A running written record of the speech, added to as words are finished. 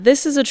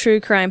This is a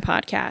true crime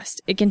podcast.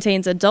 It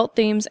contains adult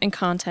themes and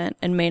content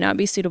and may not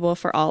be suitable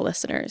for all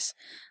listeners.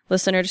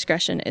 Listener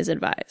discretion is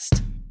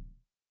advised.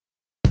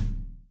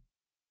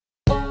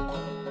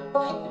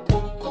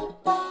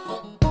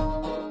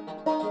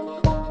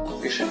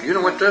 He said, "You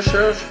know what this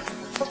is?"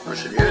 I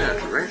said, "Yeah,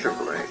 it's a razor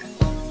blade."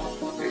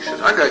 He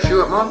said, "I got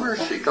you at my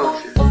mercy,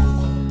 don't you?"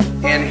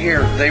 And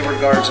here, they were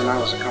guards and I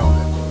was a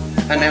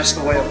convict. And that's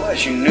the way it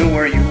was. You knew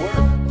where you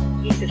were.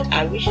 He says,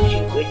 "I wish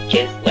you would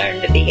just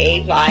learn to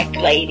behave like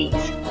ladies."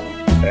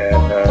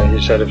 And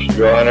he said, "If you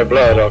draw any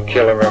blood, I'll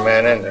kill every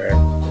man in there."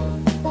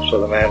 So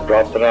the man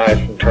dropped the knife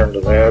and turned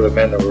to the other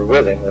men that were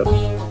with him that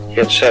he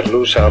had set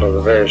loose out of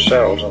the various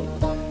cells and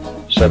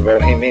said, "Well,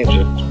 he means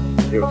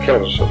it. He'll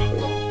kill us if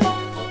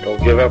we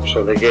don't give up."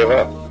 So they gave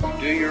up.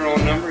 You do your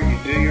own number, you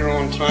do your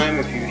own time.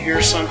 If you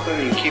hear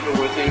something, you keep it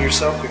within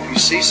yourself. If you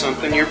see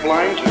something, you're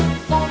blind to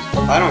it.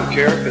 I don't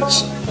care if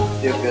it's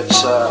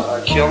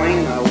a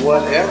killing,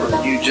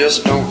 whatever. You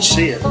just don't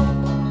see it.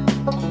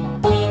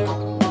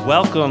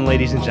 Welcome,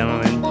 ladies and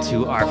gentlemen,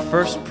 to our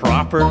first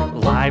proper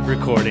live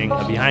recording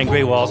of Behind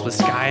Gray Walls with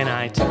Sky and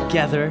I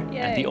together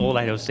at the Old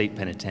Idaho State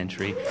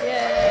Penitentiary.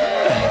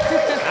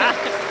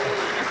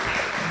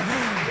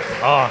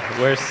 Oh,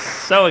 we're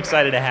so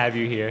excited to have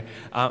you here.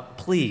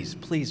 Please,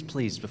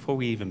 before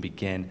we even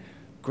begin,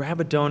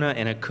 grab a donut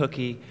and a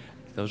cookie.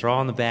 Those are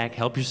all in the back.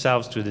 Help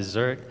yourselves to a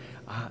dessert.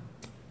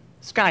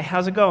 Sky,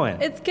 how's it going?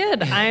 It's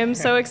good. I am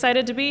so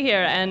excited to be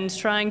here and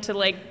trying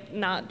to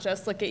not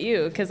just look at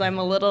you because I'm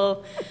a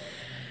little...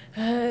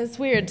 it's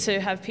weird to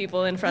have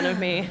people in front of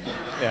me.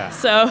 Yeah.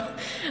 So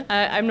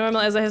I'm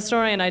normal as a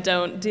historian. I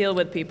don't deal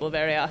with people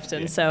very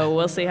often, so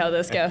we'll see how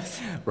this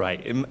goes.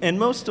 Right. And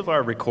most of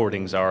our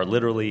recordings are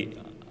literally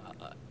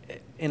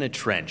in a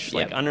trench,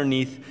 like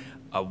underneath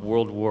a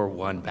World War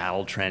I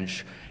battle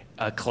trench,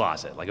 a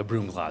closet, like a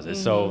broom closet.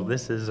 Mm-hmm. So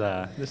this is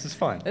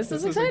fun. This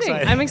is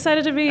exciting. I'm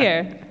excited to be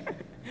here.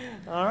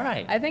 All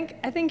right. I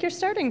think you're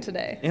starting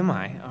today. Am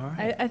I? All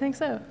right. I think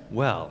so.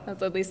 Well.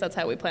 At least that's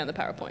how we plan the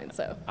PowerPoint,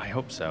 so. I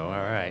hope so. All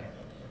right.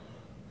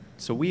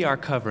 So we are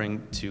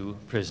covering 2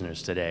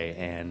 prisoners today,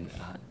 and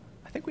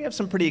I think we have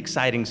some pretty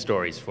exciting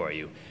stories for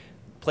you.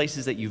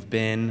 Places that you've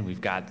been.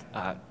 We've got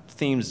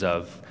themes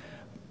of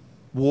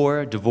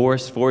war,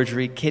 divorce,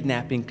 forgery,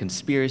 kidnapping,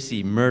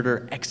 conspiracy,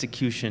 murder,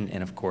 execution,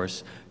 and of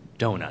course,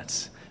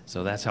 donuts.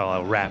 So that's how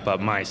I'll wrap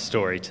up my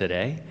story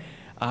today.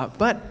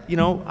 But,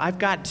 I've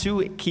got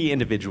 2 key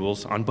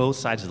individuals on both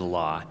sides of the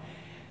law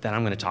that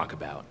I'm going to talk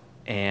about.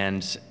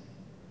 And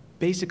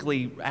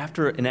basically,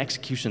 after an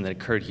execution that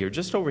occurred here,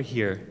 just over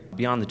here,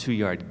 beyond the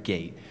 2-yard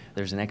gate,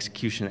 there's an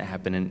execution that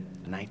happened in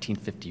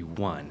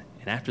 1951.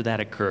 And after that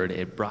occurred,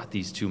 it brought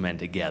these 2 men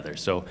together.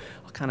 So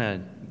I'll kind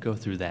of go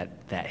through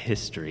that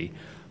history.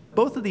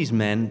 Both of these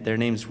men, their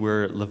names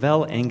were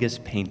Lavelle Angus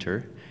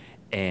Painter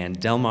and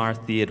Delmar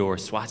Theodore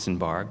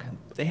Swatzenbarg.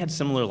 They had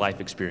similar life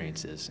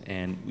experiences,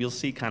 and we'll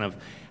see kind of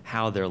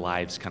how their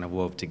lives kind of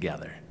wove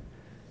together.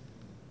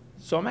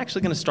 So I'm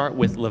actually going to start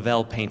with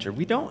Lavelle Painter.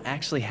 We don't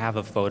actually have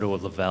a photo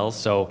of Lavelle,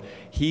 so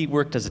he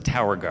worked as a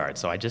tower guard.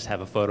 So I just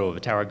have a photo of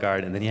a tower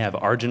guard, and then you have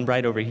Arjun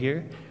Bright over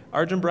here.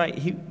 Arjun Bright,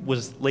 he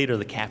was later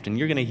the captain.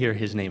 You're going to hear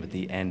his name at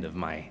the end of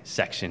my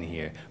section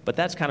here. But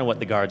that's kind of what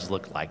the guards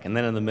look like. And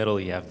then in the middle,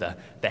 you have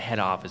the head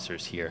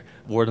officers here.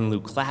 Warden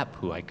Lou Clapp,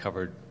 who I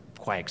covered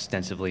quite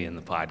extensively in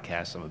the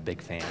podcast. I'm a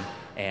big fan.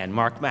 And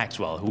Mark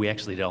Maxwell, who we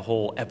actually did a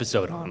whole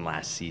episode on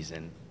last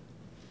season.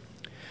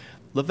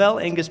 Lavelle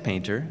Angus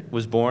Painter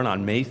was born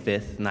on May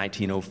 5th,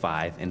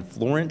 1905 in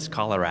Florence,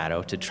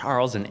 Colorado to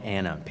Charles and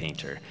Anna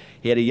Painter.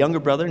 He had a younger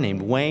brother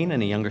named Wayne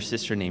and a younger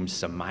sister named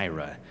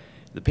Samira.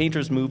 The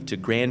Painters moved to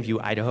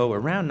Grandview, Idaho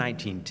around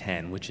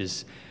 1910, which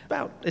is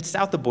it's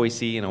south of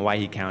Boise in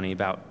Owyhee County,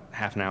 about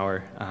half an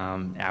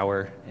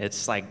hour.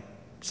 It's like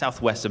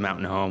southwest of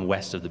Mountain Home,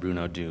 west of the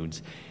Bruneau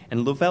Dunes.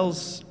 And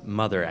Lavelle's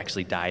mother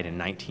actually died in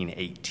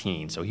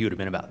 1918, so he would have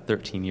been about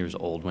 13 years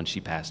old when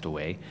she passed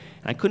away.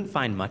 And I couldn't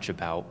find much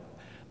about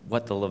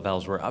what the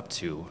Lavelles were up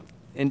to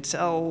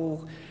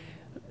until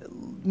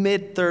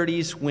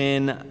mid-30s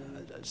when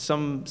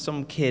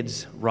some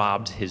kids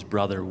robbed his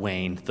brother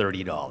Wayne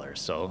 $30.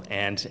 So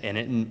and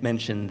it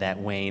mentioned that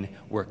Wayne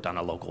worked on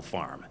a local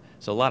farm.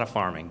 So a lot of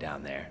farming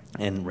down there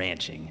and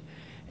ranching.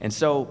 And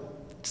so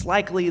it's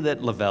likely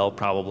that Lavelle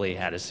probably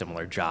had a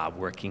similar job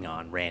working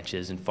on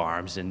ranches and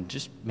farms and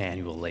just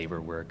manual labor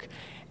work.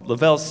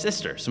 Lavelle's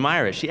sister,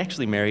 Samira, she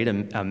actually married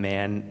a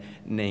man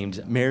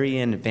named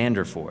Marion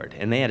Vanderford,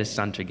 and they had a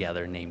son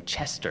together named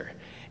Chester.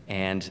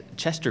 And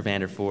Chester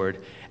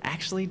Vanderford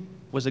actually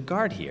was a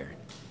guard here.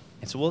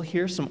 And so we'll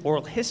hear some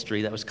oral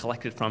history that was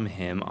collected from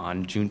him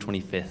on June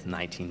 25th,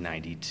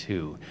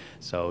 1992.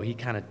 So he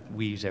kind of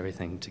weaves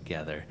everything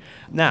together.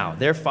 Now,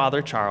 their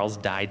father, Charles,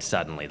 died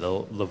suddenly.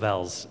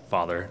 Lavelle's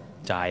father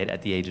died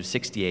at the age of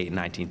 68 in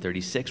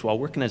 1936 while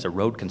working as a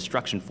road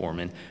construction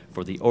foreman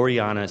for the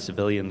Oriana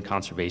Civilian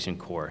Conservation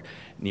Corps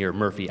near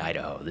Murphy,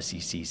 Idaho, the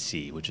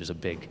CCC, which is a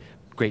big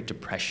Great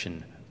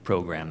Depression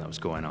program that was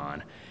going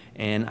on.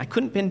 And I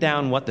couldn't pin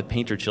down what the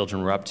Painter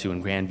children were up to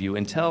in Grandview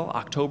until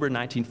October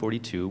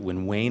 1942,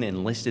 when Wayne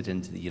enlisted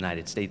into the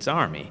United States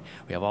Army.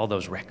 We have all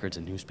those records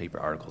and newspaper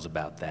articles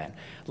about that.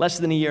 Less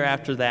than a year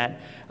after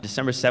that,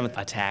 December 7th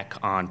attack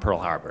on Pearl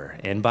Harbor.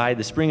 And by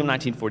the spring of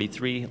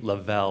 1943,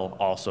 Lavelle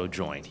also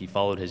joined. He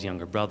followed his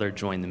younger brother,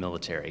 joined the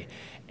military,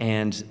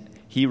 and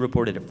he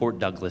reported at Fort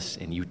Douglas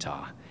in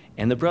Utah.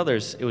 And the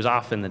brothers, it was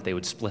often that they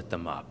would split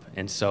them up.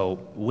 And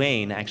so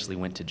Wayne actually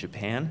went to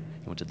Japan,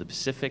 he went to the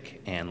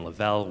Pacific, and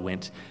Lavelle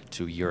went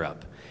to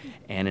Europe.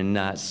 And in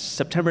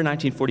September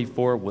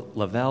 1944,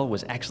 Lavelle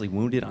was actually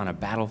wounded on a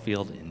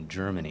battlefield in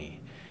Germany.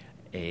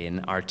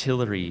 An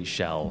artillery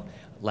shell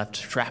left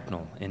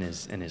shrapnel in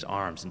his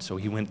arms, and so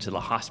he went to the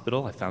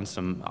hospital. I found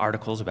some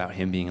articles about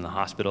him being in the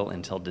hospital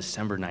until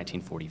December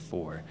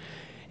 1944.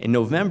 In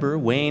November,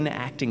 Wayne,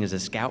 acting as a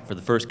scout for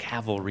the 1st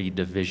Cavalry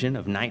Division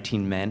of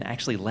 19 men,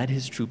 actually led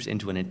his troops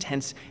into an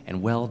intense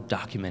and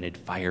well-documented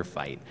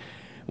firefight.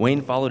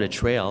 Wayne followed a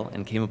trail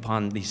and came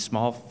upon these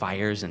small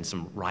fires and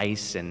some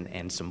rice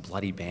and some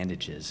bloody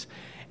bandages.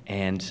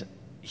 And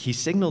he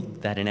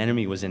signaled that an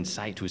enemy was in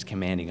sight to his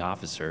commanding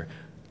officer,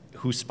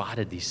 who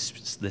spotted this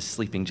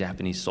sleeping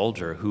Japanese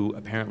soldier who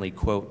apparently,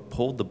 quote,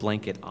 pulled the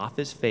blanket off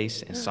his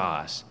face and saw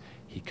us.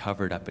 He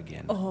covered up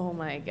again. Oh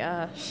my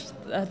gosh,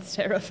 that's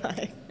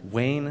terrifying.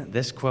 Wayne,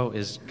 this quote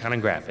is kind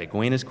of graphic.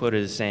 Wayne is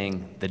quoted as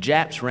saying, "The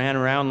Japs ran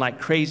around like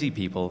crazy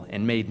people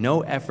and made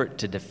no effort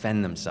to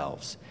defend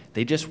themselves.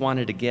 They just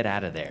wanted to get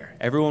out of there.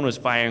 Everyone was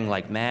firing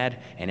like mad,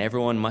 and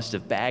everyone must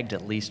have bagged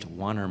at least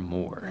one or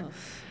more." Oh.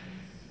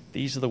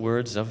 These are the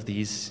words of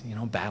these,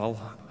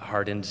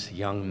 battle-hardened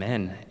young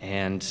men,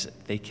 and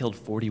they killed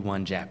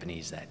 41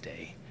 Japanese that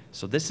day.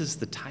 So this is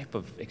the type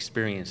of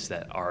experience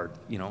that our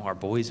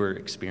boys were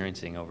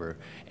experiencing over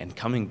and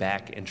coming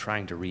back and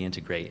trying to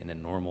reintegrate in a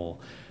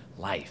normal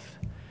life.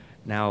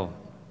 Now,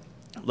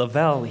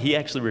 Lavelle, he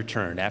actually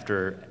returned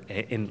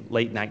in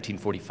late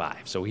 1945.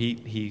 So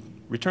he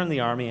returned the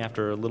Army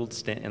after a little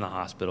stint in the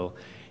hospital.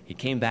 He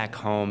came back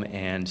home,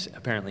 and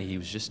apparently he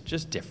was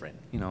just different.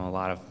 A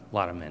lot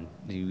of men,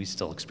 we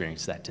still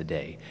experience that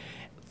today.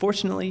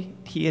 Fortunately,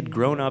 he had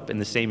grown up in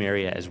the same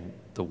area as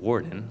the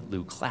warden,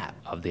 Lou Clapp,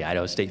 of the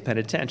Idaho State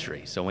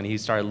Penitentiary. So when he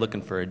started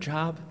looking for a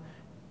job,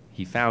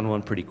 he found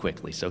one pretty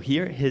quickly. So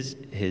here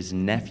his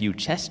nephew,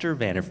 Chester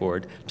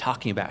Vanderford,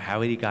 talking about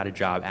how he got a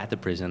job at the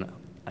prison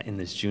in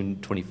this June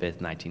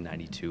 25th,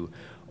 1992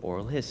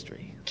 oral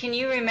history. Can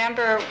you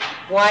remember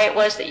why it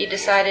was that you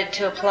decided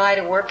to apply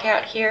to work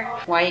out here?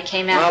 Why you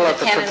came out? Well, at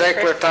the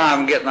particular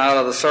time getting out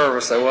of the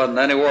service, there wasn't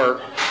any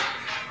work.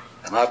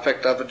 And I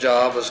picked up a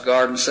job as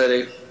Garden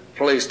City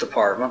Police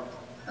Department.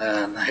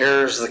 And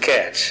here's the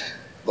catch.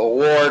 The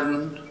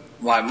warden,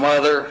 my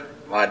mother,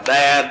 my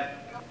dad,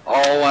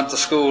 all went to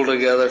school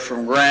together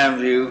from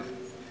Grandview.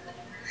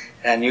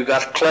 And you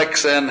got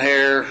cliques in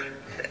here.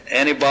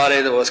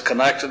 Anybody that was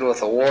connected with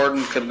the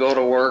warden could go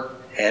to work.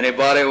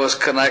 Anybody was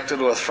connected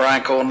with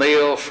Frank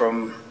O'Neill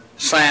from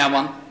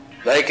Salmon,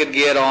 they could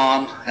get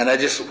on. And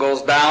it just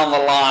goes down the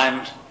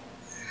line.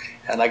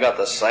 And they got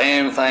the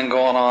same thing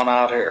going on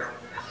out here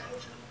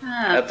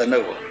at the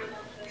new one.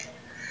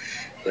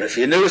 But if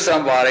you knew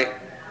somebody,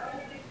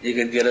 you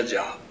could get a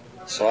job.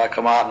 So I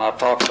come out and I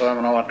talked to him,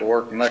 and I went to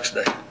work the next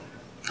day.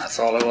 That's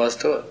all there was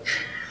to it.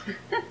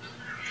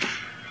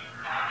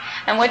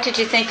 And what did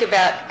you think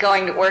about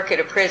going to work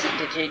at a prison?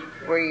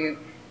 Were you?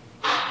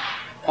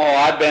 Oh,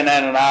 I'd been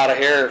in and out of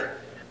here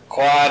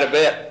quite a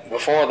bit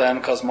before then,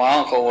 because my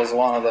uncle was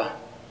one of the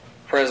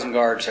prison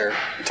guards here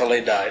until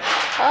he died.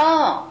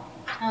 Oh,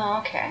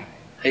 okay.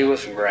 He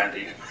was from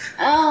Grandview.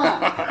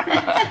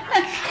 Oh.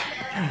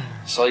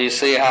 So you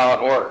see how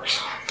it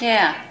works.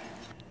 Yeah.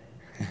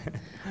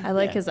 I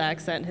like his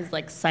accent, his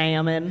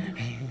salmon.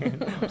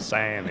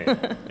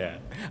 Salmon, yeah.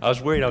 I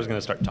was worried I was going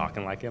to start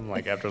talking like him,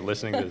 after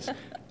listening to this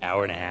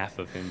hour and a half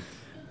of him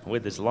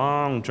with this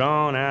long,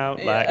 drawn out,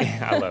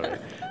 I love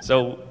it.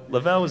 So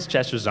Lavelle was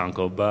Chester's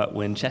uncle, but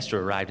when Chester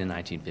arrived in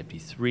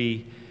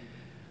 1953,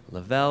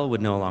 Lavelle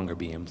would no longer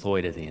be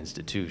employed at the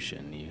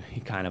institution.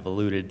 He kind of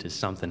alluded to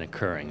something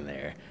occurring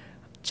there.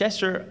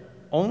 Chester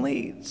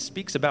only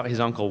speaks about his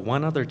uncle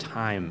one other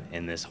time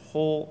in this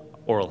whole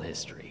oral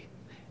history.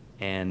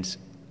 And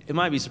it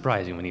might be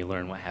surprising when you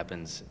learn what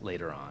happens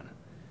later on.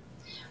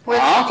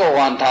 My uncle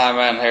one time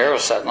in here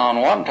was sitting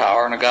on one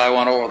tower, and a guy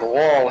went over the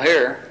wall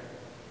here.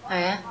 Oh,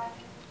 yeah?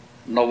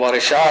 Nobody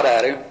shot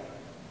at him.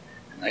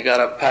 They got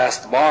up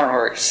past the barn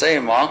where he could see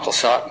him. My uncle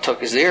shot and took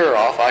his ear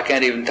off. I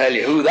can't even tell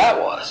you who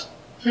that was.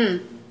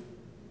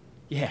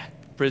 Yeah,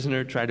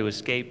 prisoner tried to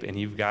escape, and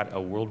you've got a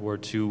World War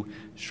II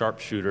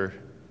sharpshooter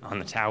on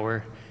the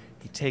tower.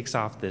 He takes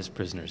off this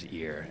prisoner's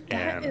ear.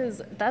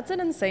 That's an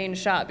insane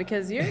shot,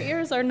 because your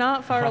ears are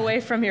not far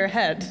away from your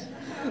head.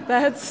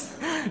 That's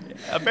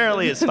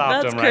apparently it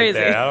stopped him right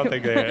there. I don't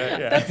think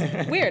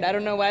that's weird. I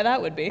don't know why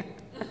that would be.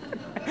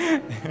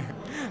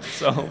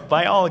 So,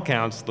 by all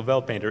accounts,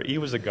 Lavelle Painter, he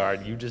was a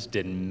guard you just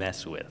didn't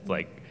mess with.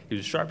 He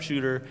was a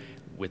sharpshooter,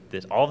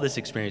 with all this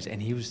experience,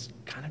 and he was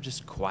kind of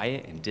just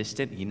quiet and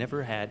distant. He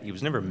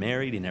was never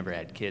married, he never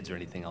had kids or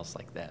anything else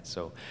like that.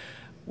 So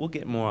we'll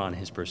get more on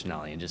his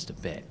personality in just a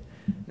bit.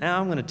 Now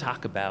I'm going to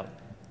talk about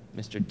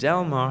Mr.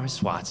 Delmar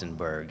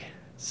Schwarzenberg.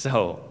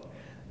 So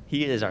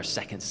he is our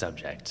second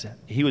subject.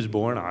 He was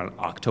born on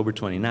October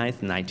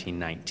 29th,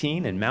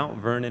 1919 in Mount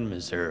Vernon,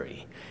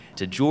 Missouri,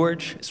 to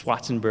George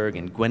Schwarzenberg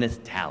and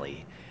Gwyneth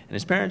Talley. And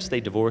his parents, they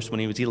divorced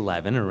when he was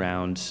 11,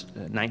 around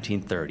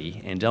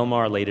 1930, and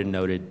Delmar later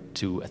noted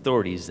to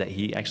authorities that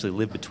he actually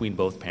lived between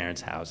both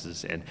parents'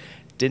 houses and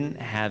didn't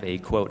have a,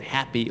 quote,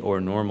 happy or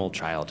normal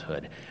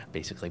childhood,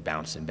 basically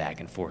bouncing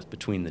back and forth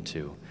between the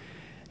two.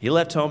 He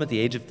left home at the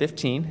age of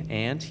 15,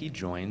 and he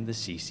joined the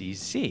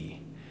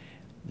CCC,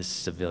 the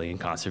Civilian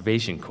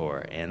Conservation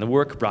Corps, and the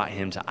work brought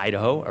him to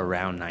Idaho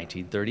around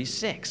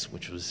 1936,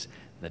 which was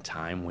the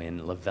time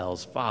when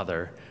Lavelle's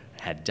father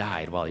had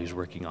died while he was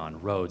working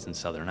on roads in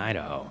southern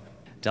Idaho.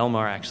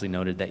 Delmar actually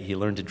noted that he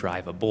learned to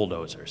drive a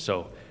bulldozer,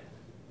 so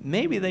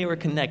maybe they were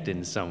connected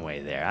in some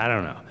way there, I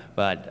don't know.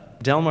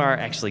 But Delmar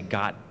actually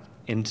got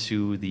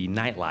into the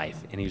nightlife,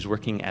 and he was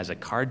working as a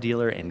car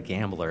dealer and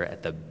gambler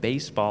at the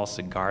Baseball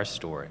Cigar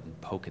Store in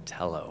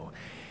Pocatello.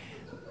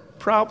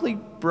 Probably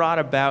brought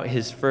about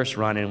his first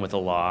run-in with the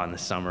law in the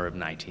summer of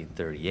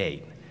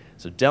 1938.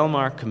 So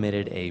Delmar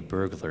committed a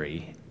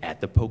burglary at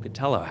the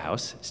Pocatello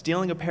house,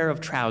 stealing a pair of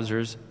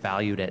trousers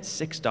valued at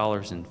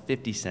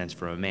 $6.50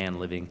 from a man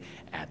living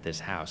at this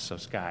house. So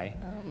Sky,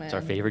 it's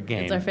our favorite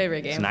game. It's our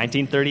favorite game. It's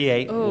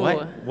 1938.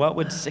 Ooh. What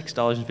would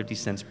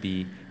 $6.50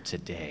 be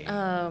today?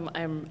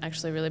 I'm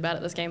actually really bad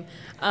at this game.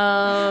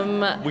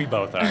 We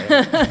both are.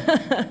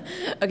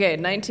 Okay,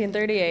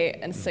 1938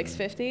 and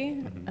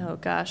 $6.50. Oh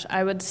gosh,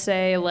 I would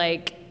say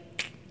like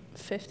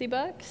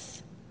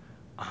 $50.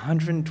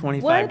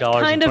 $125.25. What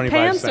kind of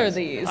pants are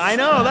these? I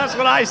know, that's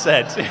what I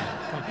said.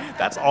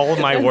 That's all of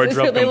my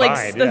wardrobe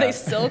combined. Are they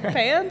silk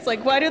pants?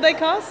 Like, why do they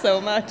cost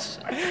so much?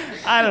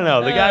 I don't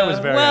know. The guy was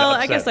very well,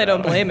 upset, I guess I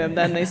don't blame him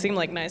then. They seem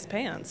like nice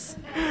pants.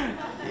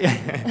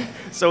 Yeah.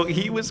 So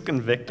he was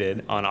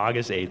convicted on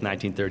August 8th,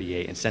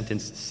 1938, and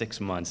sentenced 6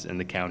 months in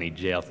the county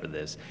jail for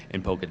this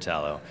in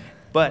Pocatello.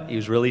 But he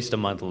was released a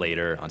month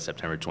later on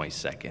September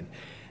 22nd.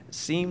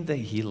 Seemed that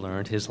he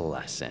learned his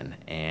lesson,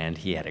 and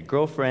he had a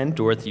girlfriend,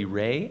 Dorothy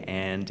Ray,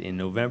 and in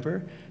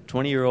November,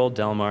 20-year-old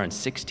Delmar and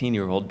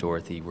 16-year-old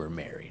Dorothy were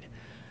married.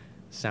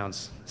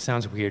 Sounds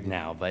weird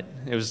now, but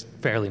it was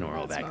fairly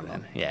normal back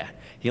then. Yeah.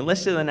 He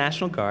enlisted in the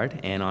National Guard,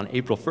 and on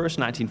April 1st,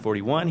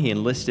 1941, he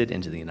enlisted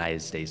into the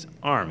United States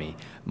Army,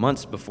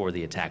 months before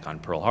the attack on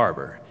Pearl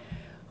Harbor.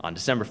 On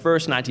December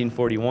 1st,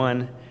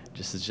 1941,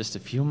 just a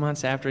few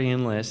months after he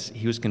enlists,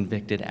 he was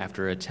convicted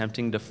after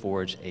attempting to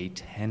forge a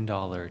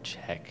 $10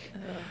 check.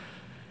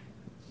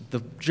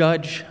 The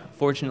judge,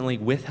 fortunately,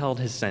 withheld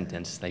his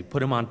sentence. They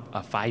put him on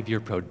a 5-year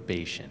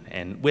probation.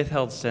 And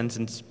withheld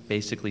sentence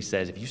basically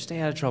says, if you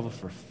stay out of trouble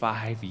for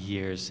 5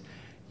 years,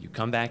 you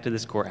come back to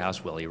this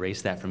courthouse, we'll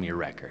erase that from your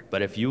record.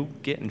 But if you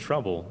get in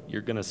trouble,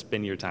 you're going to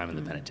spend your time in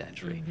the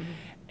penitentiary.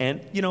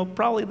 And,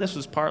 probably this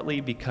was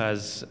partly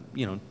because,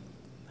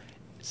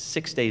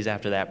 6 days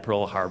after that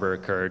Pearl Harbor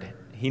occurred,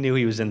 he knew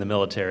he was in the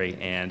military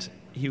and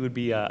he would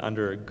be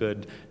under a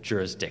good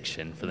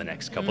jurisdiction for the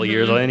next couple of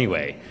years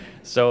anyway.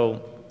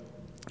 So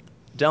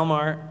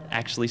Delmar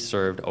actually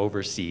served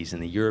overseas in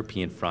the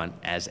European front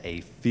as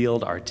a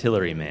field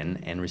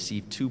artilleryman and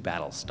received 2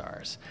 battle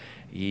stars.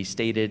 He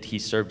stated he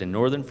served in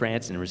northern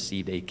France and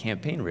received a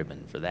campaign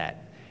ribbon for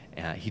that.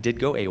 He did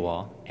go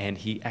AWOL, and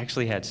he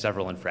actually had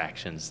several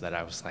infractions that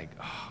I was like,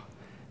 oh,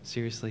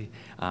 seriously?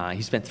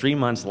 He spent 3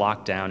 months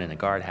locked down in a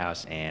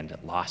guardhouse and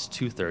lost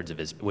 2/3 of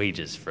his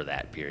wages for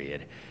that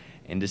period.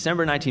 In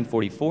December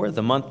 1944,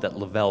 the month that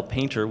Lavelle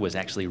Painter was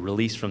actually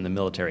released from the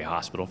military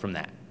hospital from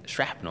that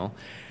shrapnel,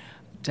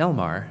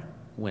 Delmar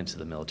went to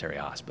the military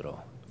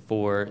hospital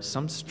for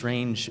some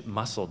strange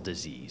muscle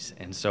disease.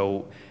 And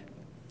so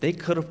they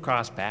could have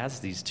crossed paths,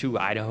 these 2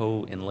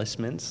 Idaho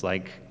enlistments,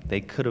 like they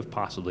could have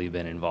possibly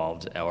been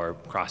involved or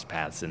crossed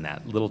paths in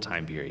that little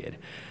time period.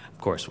 Of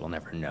course, we'll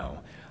never know.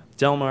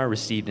 Delmar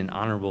received an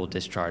honorable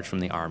discharge from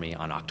the Army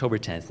on October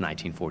 10th,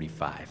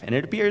 1945. And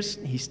it appears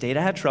he stayed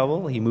out of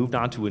trouble. He moved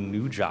on to a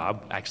new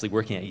job, actually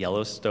working at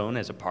Yellowstone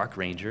as a park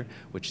ranger,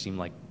 which seemed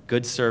like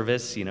good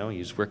service. He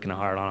was working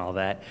hard on all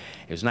that.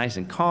 It was nice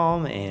and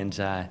calm,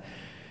 and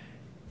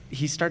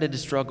he started to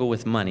struggle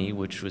with money,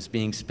 which was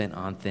being spent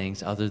on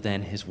things other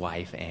than his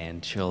wife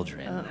and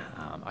children.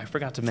 I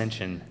forgot to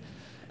mention,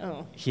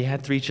 he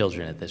had 3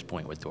 children at this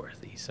point with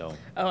Dorothy, so.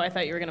 Oh, I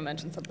thought you were going to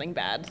mention something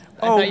bad.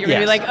 I thought you were going to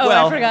be like,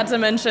 I forgot to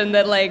mention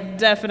that,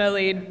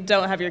 definitely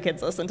don't have your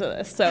kids listen to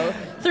this. So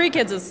 3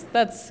 kids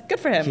that's good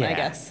for him, I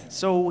guess.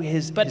 So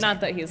But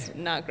not that he's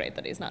not great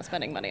that he's not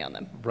spending money on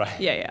them. Right.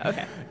 Yeah,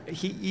 okay.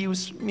 He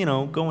was,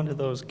 going to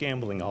those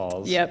gambling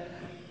halls. Yep.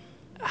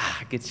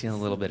 Gets you in a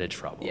little bit of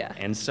trouble. Yeah.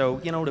 And so,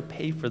 to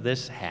pay for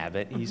this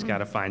habit, he's got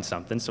to find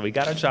something. So he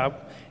got a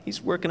job.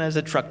 He's working as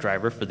a truck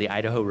driver for the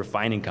Idaho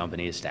Refining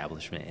Company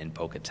establishment in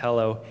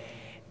Pocatello.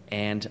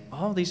 And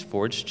all these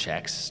forged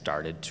checks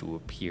started to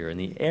appear in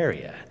the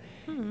area.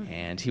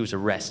 And he was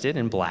arrested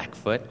in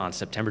Blackfoot on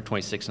September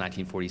 26,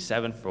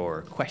 1947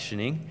 for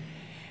questioning.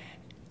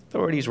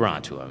 Authorities were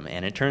onto him,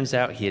 and it turns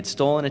out he had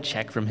stolen a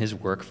check from his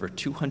work for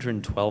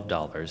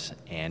 $212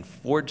 and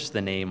forged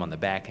the name on the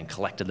back and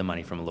collected the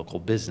money from a local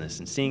business.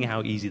 And seeing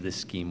how easy this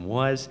scheme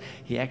was,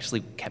 he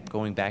actually kept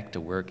going back to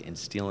work and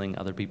stealing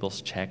other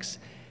people's checks,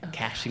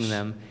 cashing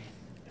them.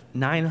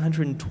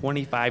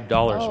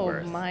 $925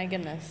 worth. Oh, my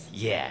goodness.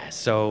 Yeah,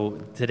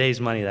 so today's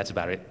money, that's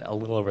about a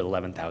little over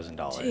 $11,000.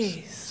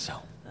 Jeez. So,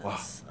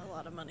 that's a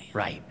lot of money.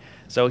 Right.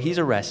 So he's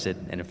arrested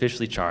and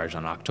officially charged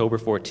on October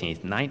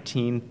 14th,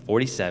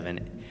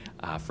 1947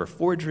 for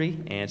forgery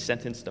and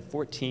sentenced to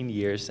 14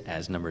 years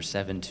as number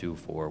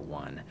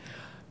 7241.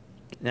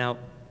 Now,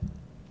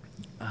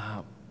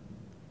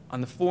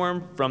 on the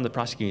form from the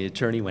prosecuting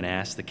attorney, when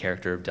asked the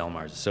character of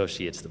Delmar's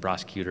associates, the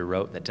prosecutor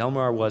wrote that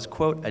Delmar was,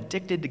 quote,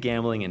 addicted to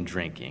gambling and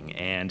drinking,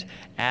 and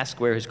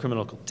asked where his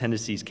criminal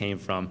tendencies came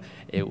from.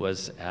 It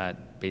was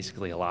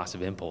basically a loss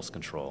of impulse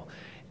control.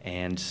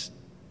 And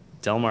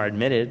Delmar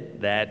admitted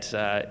that,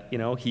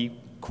 he,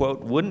 quote,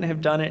 wouldn't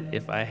have done it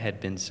if I had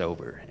been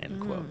sober,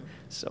 end quote.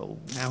 So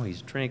now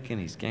he's drinking,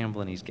 he's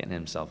gambling, he's getting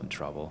himself in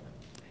trouble.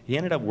 He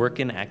ended up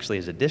working actually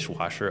as a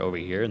dishwasher over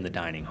here in the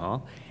dining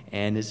hall,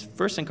 and his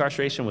first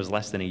incarceration was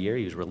less than a year.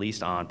 He was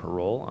released on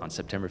parole on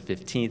September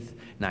 15th,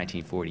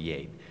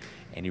 1948,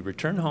 and he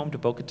returned home to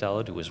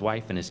Pocatello to his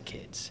wife and his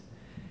kids.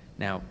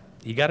 Now,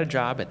 he got a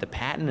job at the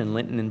Patton and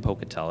Linton in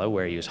Pocatello,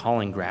 where he was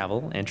hauling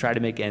gravel, and tried to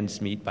make ends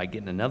meet by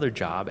getting another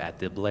job at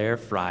the Blair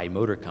Fry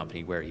Motor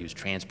Company, where he was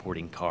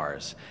transporting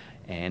cars.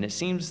 And it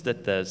seems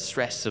that the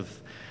stress of,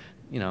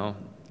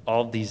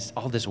 all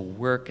this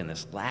work and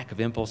this lack of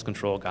impulse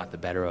control got the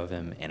better of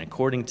him. And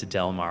according to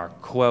Delmar,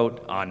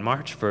 quote, on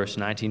March 1st,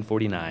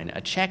 1949, a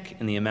check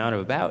in the amount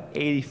of about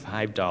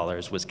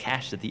 $85 was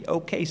cashed at the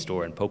OK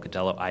store in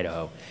Pocatello,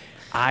 Idaho.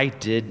 I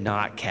did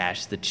not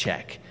cash the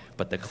check,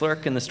 but the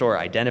clerk in the store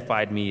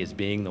identified me as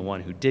being the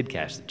one who did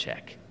cash the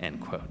check,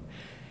 end quote.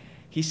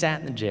 He sat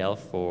in the jail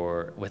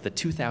with a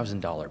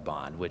 $2,000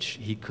 bond, which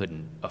he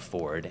couldn't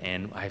afford,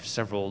 and I have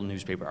several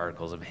newspaper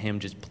articles of him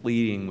just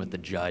pleading with the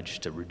judge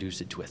to reduce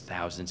it to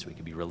 $1,000 so he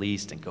could be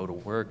released and go to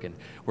work and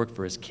work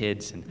for his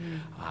kids. And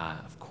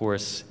of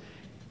course,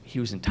 he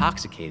was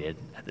intoxicated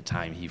at the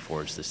time he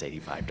forged this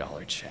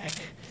 $85 check.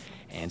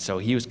 And so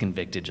he was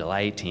convicted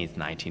July 18th,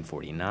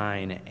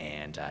 1949,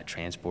 and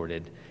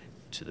transported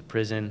to the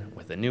prison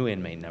with a new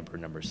inmate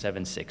number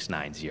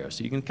 7690.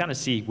 So you can kind of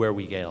see where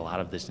we get a lot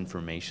of this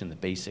information, the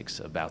basics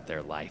about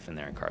their life and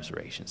their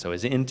incarceration. So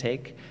his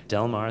intake,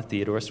 Delmar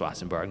Theodore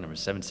Schwarzenberg, number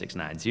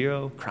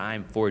 7690,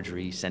 crime,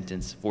 forgery,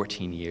 sentence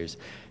 14 years,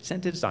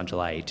 sentenced on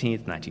July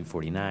 18th,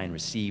 1949,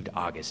 received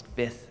August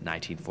 5th,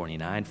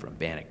 1949 from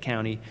Bannock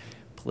County,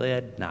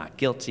 pled not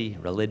guilty,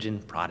 religion,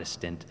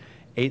 Protestant,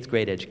 8th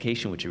grade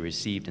education, which he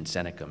received in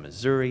Seneca,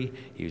 Missouri.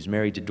 He was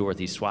married to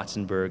Dorothy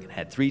Schwarzenberg and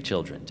had 3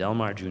 children,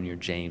 Delmar Jr.,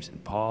 James,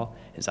 and Paul.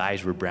 His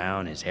eyes were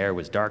brown. His hair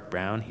was dark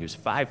brown. He was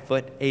 5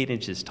 foot 8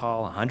 inches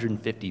tall,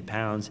 150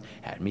 pounds,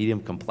 had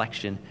medium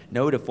complexion,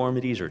 no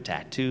deformities or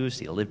tattoos.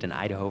 He lived in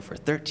Idaho for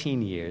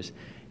 13 years.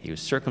 He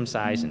was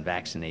circumcised and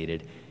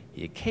vaccinated.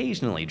 He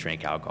occasionally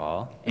drank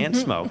alcohol and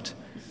smoked,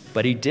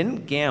 but he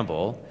didn't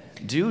gamble,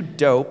 do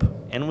dope,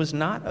 and was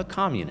not a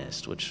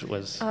communist, which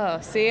was... Oh,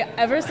 see,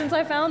 ever since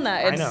I found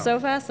that, it's so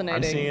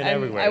fascinating. I'm seeing it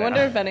everywhere I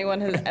wonder if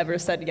anyone has ever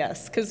said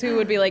yes, because who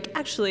would be like,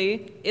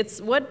 actually,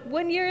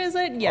 when year is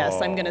it?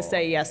 Yes, I'm going to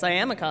say yes, I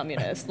am a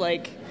communist.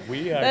 Like,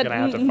 we are going to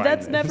have to find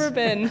that's this.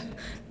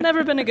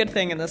 never been a good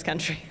thing in this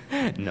country.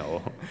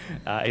 No.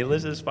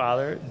 Elizabeth's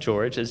father,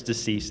 George, is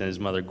deceased, and his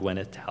mother,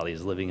 Gwyneth Talley,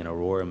 is living in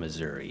Aurora,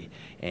 Missouri.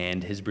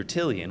 And his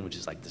Bertillon, which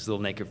is like this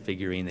little naked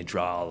figurine, they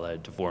draw all the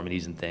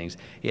deformities and things.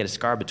 He had a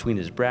scar between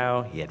his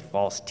brow, he had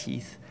false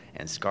teeth,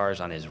 and scars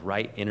on his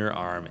right inner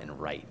arm and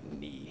right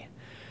knee.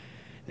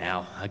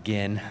 Now,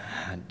 again,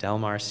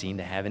 Delmar seemed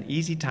to have an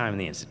easy time in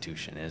the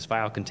institution, and his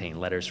file contained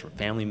letters from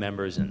family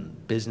members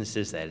and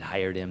businesses that had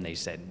hired him. They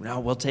said, no,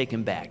 we'll take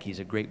him back. He's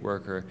a great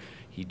worker.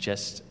 He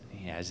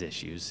has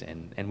issues,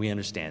 and we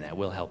understand that.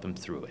 We'll help him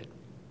through it.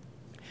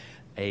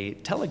 A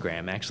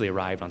telegram actually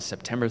arrived on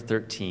September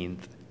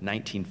 13th,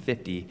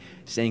 1950,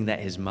 saying that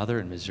his mother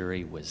in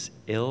Missouri was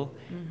ill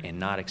and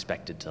not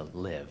expected to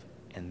live.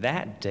 And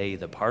that day,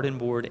 the pardon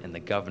board and the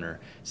governor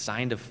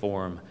signed a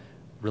form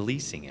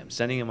releasing him,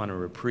 sending him on a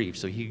reprieve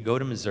so he could go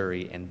to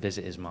Missouri and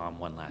visit his mom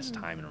one last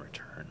time in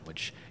return,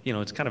 which,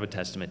 it's kind of a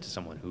testament to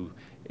someone who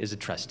is a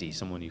trustee,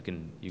 someone you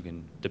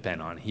can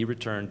depend on. He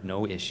returned,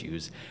 no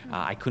issues.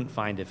 I couldn't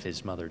find if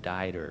his mother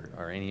died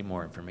or any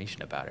more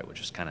information about it, which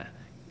was kind of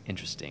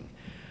interesting.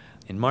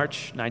 In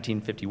March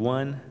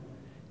 1951,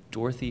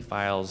 Dorothy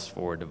files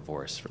for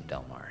divorce from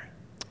Delmar.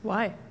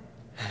 Why?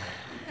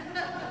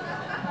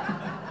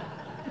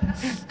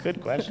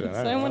 Good question.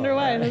 I wonder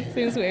why. That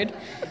seems weird.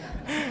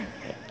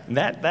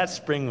 That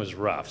spring was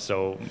rough.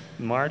 So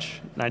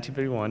March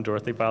 1951,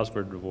 Dorothy files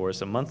for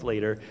divorce. A month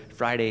later,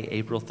 Friday,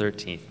 April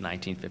 13th,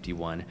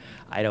 1951,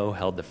 Idaho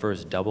held the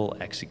first double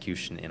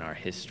execution in our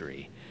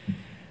history.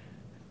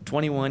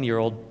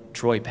 21-year-old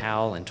Troy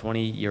Powell and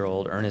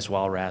 20-year-old Ernest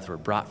Walrath were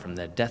brought from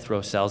the death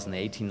row cells in the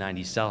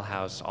 1890 cell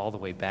house all the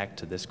way back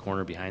to this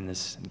corner behind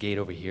this gate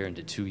over here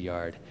into 2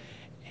 Yard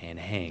and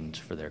hanged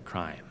for their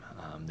crime.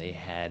 They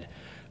had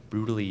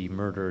brutally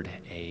murdered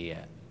a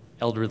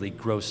elderly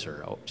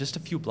grocer just a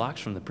few blocks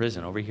from the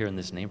prison over here in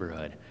this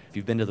neighborhood. If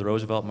you've been to the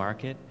Roosevelt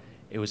Market,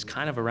 it was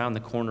kind of around the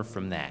corner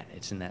from that.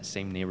 It's in that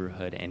same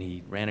neighborhood, and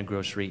he ran a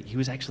grocery. He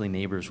was actually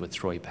neighbors with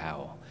Troy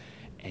Powell.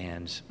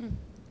 And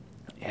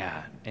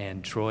yeah,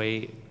 and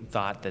Troy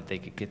thought that they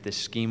could get this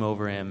scheme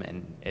over him,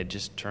 and it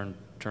just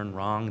turned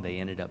wrong. They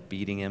ended up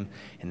beating him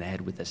in the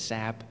head with a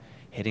sap,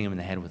 hitting him in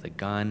the head with a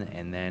gun,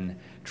 and then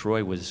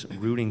Troy was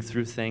rooting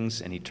through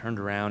things, and he turned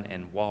around,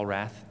 and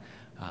Walrath,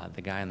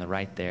 the guy on the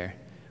right there,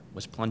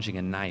 was plunging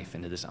a knife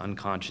into this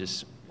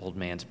unconscious old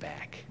man's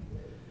back.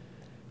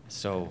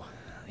 So,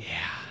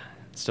 yeah.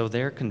 So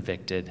they're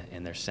convicted,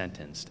 and they're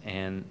sentenced.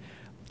 And,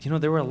 you know,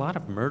 there were a lot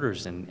of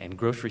murders and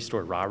grocery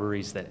store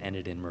robberies that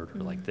ended in murder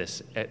like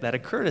this, that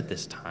occurred at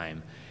this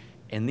time.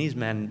 And these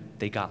men,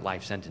 they got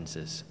life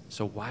sentences.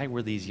 So why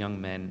were these young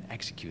men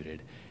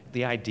executed?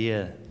 The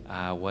idea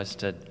was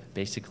to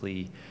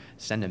basically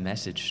send a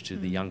message to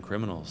the young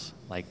criminals,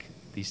 like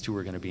these two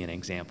were going to be an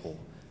example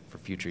for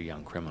future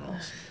young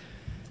criminals.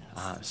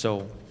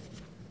 So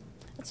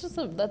it's just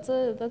that's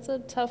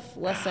a tough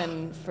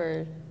lesson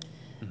for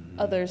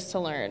others to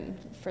learn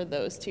for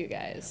those two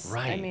guys.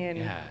 Right. I mean,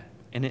 yeah,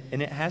 and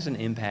it has an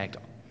impact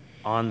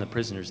on the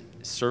prisoners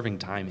serving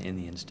time in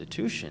the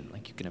institution.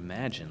 Like you can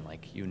imagine,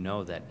 like you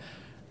know that,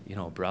 you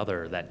know, a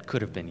brother that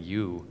could have been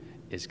you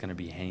is going to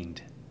be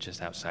hanged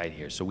just outside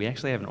here. So we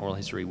actually have an oral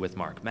history with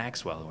Mark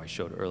Maxwell, who I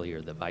showed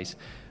earlier, the vice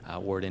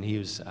warden. He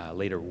was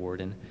later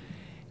warden,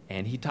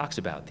 and he talks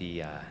about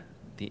the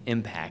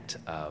impact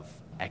of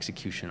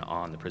execution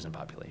on the prison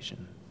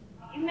population.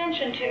 You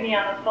mentioned to me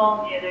on the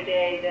phone the other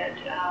day that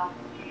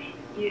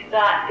you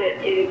thought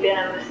that it had been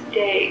a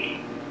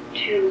mistake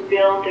to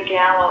build the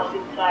gallows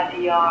inside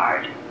the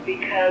yard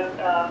because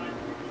of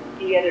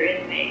the other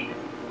inmates.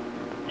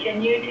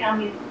 Can you tell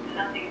me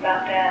something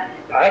about that?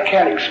 I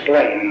can't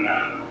explain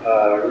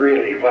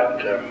really what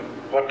the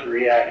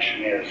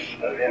reaction is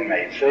of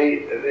inmates.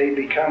 They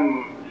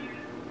become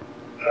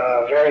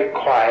very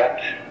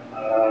quiet,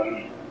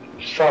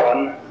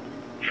 sullen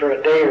for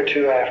a day or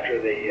two after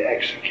the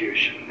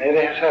execution.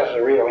 It has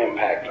a real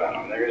impact on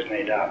them. There isn't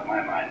any doubt in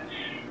my mind.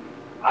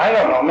 I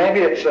don't know. Maybe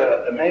it's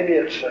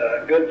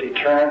a good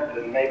deterrent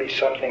and maybe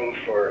something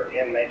for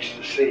inmates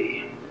to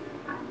see.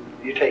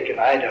 You take in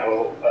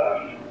Idaho,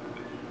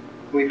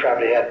 we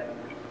probably had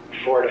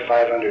 400 to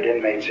 500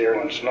 inmates here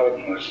when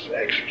Snowden was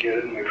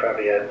executed, and we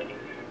probably had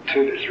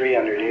 200 to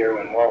 300 here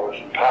when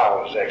Walrath and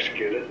Powell was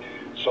executed.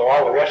 So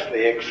all the rest of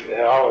the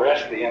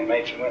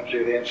inmates that went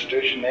through the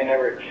institution, they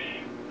never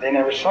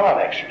saw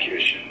an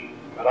execution.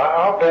 But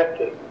I'll bet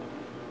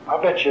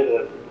you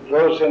that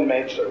those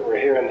inmates that were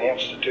here in the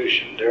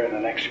institution during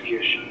an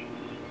execution,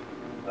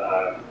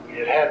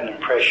 it had an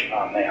impression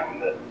on them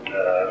that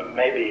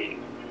maybe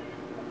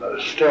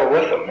still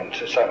with them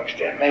to some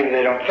extent. Maybe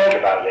they don't think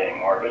about it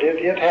anymore, but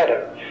it had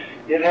an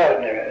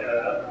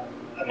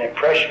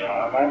impression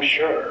on them, I'm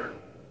sure.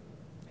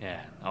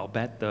 Yeah, I'll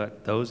bet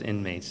those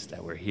inmates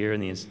that were here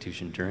in the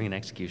institution during an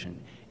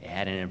execution, it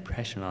had an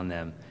impression on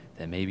them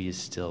that maybe is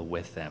still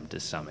with them to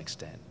some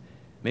extent.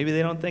 Maybe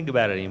they don't think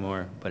about it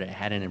anymore, but it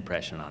had an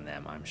impression on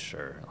them, I'm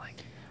sure.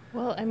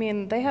 Well, I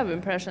mean, they have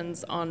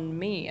impressions on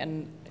me,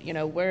 and, you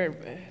know, we're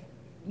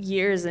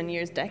years and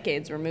years,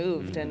 decades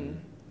removed,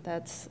 and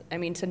that's, I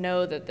mean, to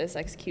know that this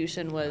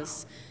execution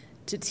was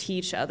to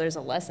teach others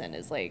a lesson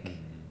is like,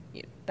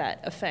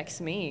 that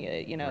affects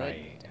me, you know,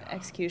 right.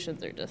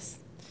 Executions are just,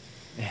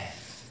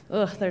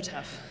 ugh, they're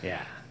tough.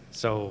 Yeah,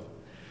 so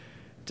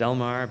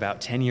Delmar,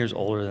 about 10 years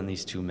older than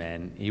these two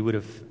men, he would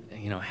have,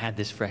 you know, had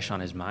this fresh on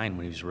his mind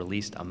when he was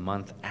released a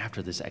month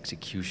after this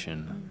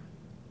execution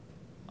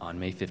on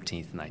May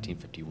 15th,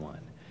 1951.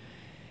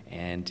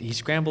 And he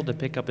scrambled to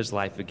pick up his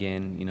life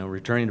again, you know,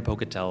 returning to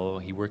Pocatello.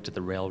 He worked at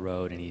the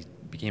railroad, and he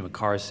became a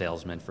car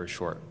salesman for a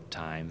short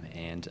time.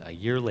 And a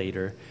year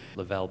later,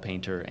 Lavelle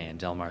Painter and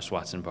Delmar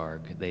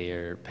Schwarzenbarg,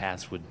 their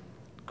paths would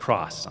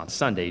cross on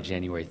Sunday,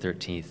 January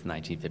 13th,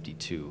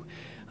 1952.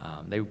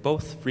 They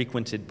both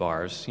frequented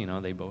bars, you know,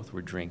 they both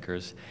were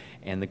drinkers.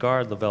 And the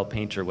guard, Lavelle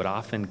Painter, would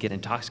often get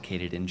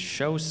intoxicated and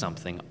show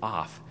something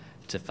off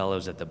to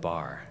fellows at the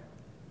bar.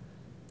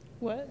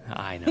 What?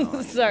 I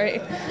know. Sorry.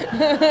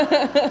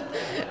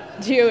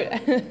 Do you...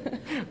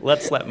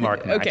 Let's let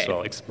Mark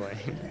Maxwell explain.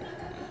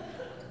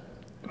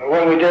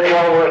 When we did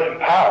Walrath and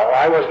Powell,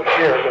 I wasn't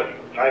here, but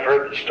I've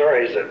heard the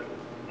stories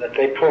that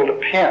they pulled a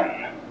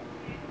pin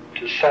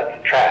to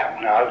set the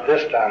trap. Now,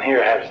 this down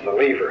here has the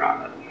lever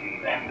on it,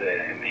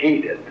 and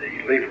he did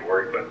the lever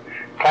work, but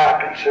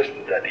Clapp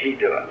insisted that he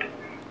do it.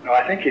 No,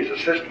 I think his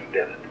assistant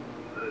did it.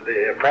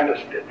 The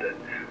apprentice did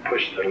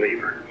push the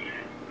lever.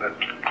 But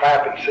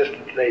Clapp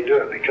insisted that they do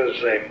it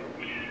because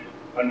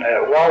when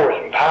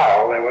Walrath and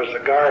Powell, there was a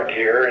guard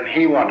here, and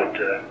he wanted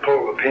to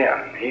pull the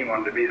pin. He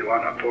wanted to be the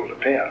one that pulled the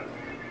pin,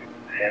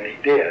 and he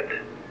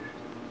did.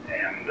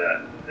 And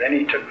then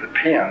he took the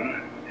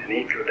pin, and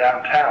he'd go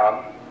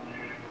downtown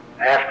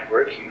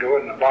afterwards and go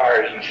in the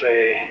bars and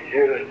say,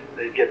 here,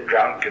 they'd get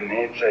drunk, and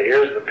he'd say,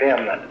 here's the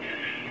pin that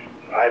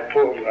I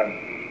pulled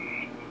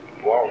when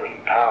Walrus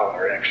and Powell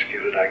were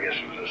executed. I guess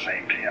it was the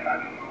same pin.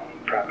 I don't know.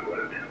 Probably would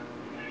have been.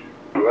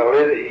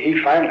 Well, he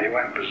finally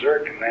went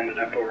berserk and ended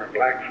up over in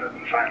Blackfoot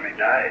and finally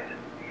died.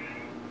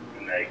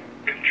 And they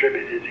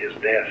contributed his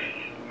death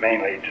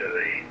mainly to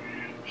the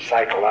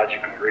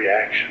psychological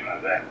reaction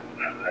of that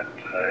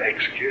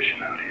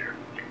execution out here.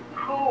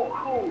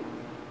 Who?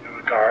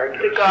 The guard.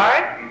 The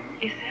guard?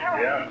 Is that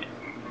right? Yeah.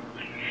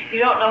 You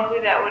don't know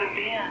who that would have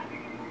been?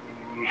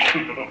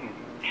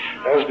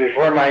 That was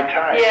before my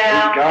time.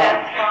 Yeah, He's gone.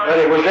 that's fine. But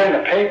it was in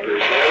the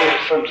papers. There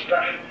was some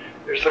stuff.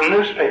 There's some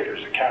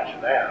newspapers accounts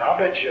of that. I'll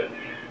bet you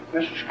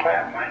Mrs.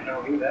 Clapp might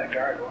know who that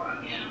guard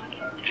was.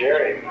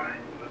 Jerry might,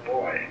 the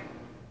boy.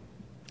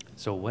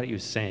 So what he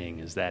was saying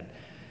is that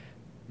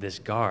this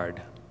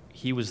guard,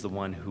 he was the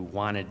one who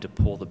wanted to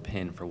pull the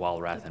pin for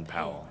Walrath and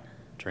Powell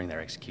during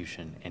their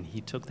execution, and he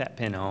took that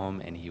pin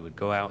home and he would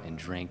go out and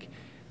drink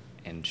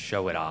and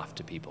show it off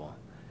to people.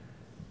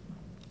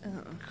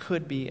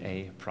 Could be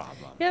a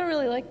problem. Yeah, I don't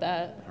really like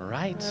that.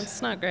 Right?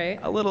 That's not great.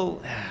 A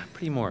little,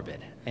 pretty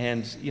morbid.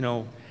 And, you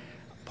know,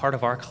 part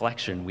of our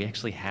collection, we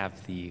actually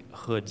have the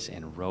hoods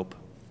and rope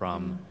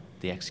from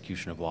the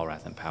execution of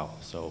Walrath and Powell.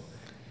 So,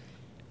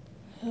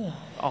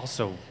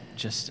 also,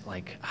 just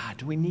like,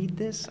 do we need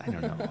this? I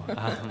don't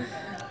know.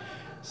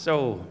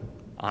 So,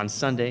 on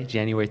Sunday,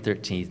 January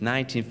 13th,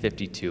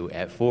 1952,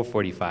 at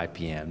 4:45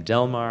 p.m.,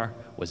 Delmar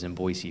was in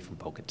Boise from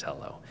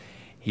Pocatello.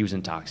 He was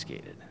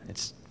intoxicated.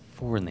 It's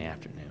 4 in the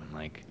afternoon.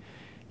 Like,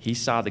 he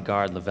saw the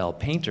guard Lavelle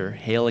Painter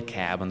hail a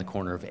cab on the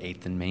corner of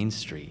 8th and Main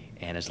Street,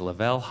 and as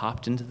Lavelle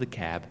hopped into the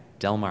cab,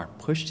 Delmar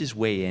pushed his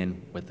way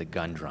in with the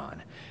gun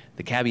drawn.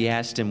 The cabbie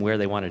asked him where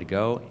they wanted to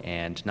go,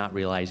 and not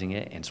realizing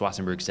it, and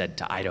Swassenberg said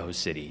to Idaho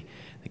City.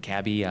 The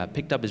cabbie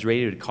picked up his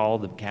radio to call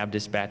the cab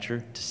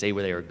dispatcher to say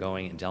where they were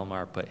going, and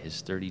Delmar put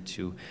his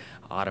 .32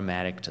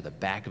 automatic to the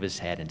back of his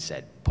head and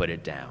said, "Put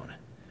it down."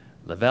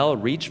 Lavelle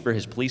reached for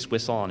his police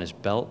whistle on his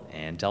belt,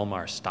 and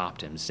Delmar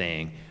stopped him,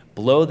 saying,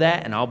 "Blow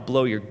that and I'll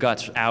blow your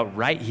guts out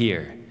right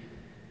here."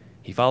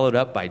 He followed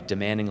up by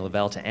demanding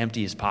Lavelle to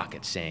empty his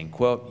pockets, saying,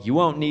 quote, "You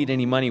won't need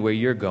any money where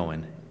you're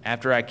going.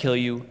 After I kill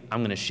you,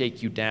 I'm going to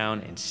shake you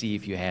down and see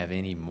if you have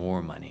any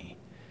more money,"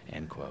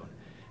 end quote.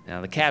 Now,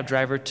 the cab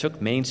driver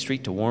took Main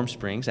Street to Warm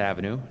Springs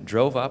Avenue,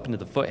 drove up into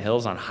the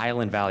foothills on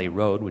Highland Valley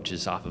Road, which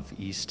is off of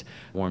East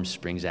Warm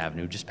Springs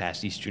Avenue, just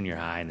past East Junior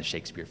High and the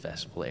Shakespeare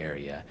Festival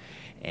area.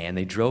 And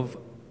they drove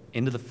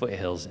into the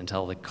foothills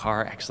until the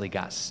car actually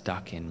got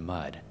stuck in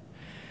mud.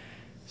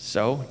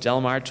 So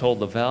Delmar told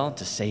Lavelle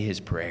to say his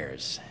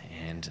prayers,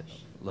 and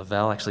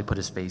Lavelle actually put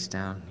his face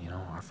down,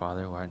 "Our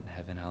Father who art in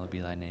heaven, hallowed be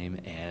thy name,"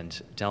 and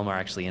Delmar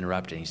actually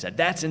interrupted. He said,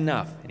 "That's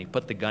enough," and he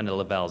put the gun to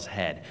Lavelle's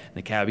head. And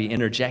the cabbie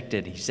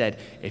interjected. He said,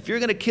 "If you're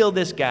going to kill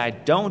this guy,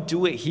 don't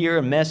do it here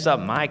and mess up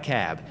my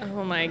cab."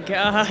 Oh, my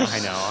gosh. I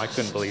know, I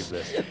couldn't believe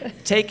this.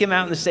 "Take him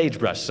out in the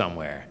sagebrush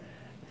somewhere."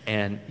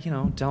 And,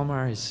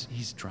 Delmar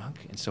he's drunk,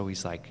 and so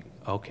he's like,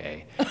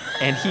 okay.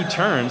 And he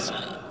turns,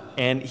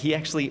 and he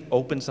actually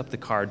opens up the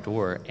car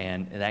door,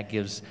 and that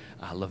gives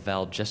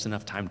Lavelle just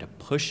enough time to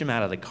push him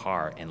out of the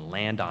car and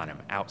land on him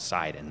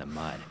outside in the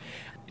mud.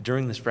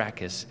 During this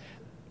fracas,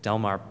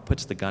 Delmar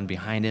puts the gun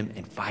behind him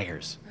and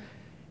fires,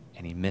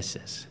 and he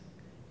misses.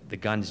 The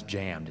gun's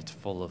jammed. It's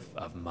full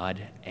of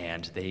mud,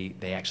 and they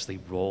actually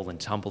roll and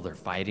tumble. They're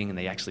fighting, and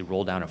they actually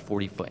roll down a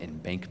 40-foot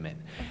embankment.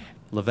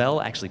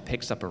 Lavelle actually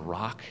picks up a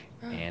rock,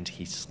 and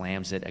he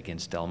slams it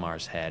against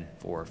Delmar's head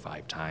 4 or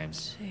 5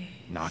 times,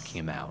 knocking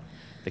him out.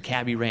 The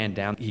cabbie ran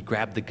down. He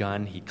grabbed the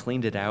gun. He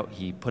cleaned it out.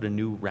 He put a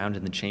new round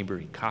in the chamber.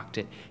 He cocked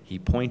it. He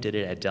pointed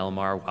it at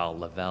Delmar while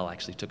Lavelle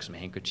actually took some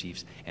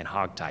handkerchiefs and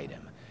hogtied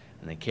him.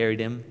 And they carried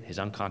him, his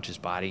unconscious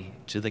body,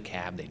 to the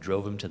cab. They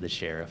drove him to the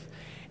sheriff.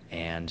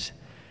 And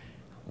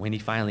when he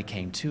finally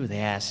came to, they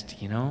asked,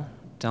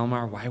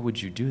 "Delmar, why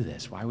would you do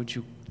this? Why would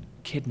you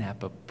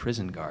kidnap a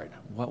prison guard?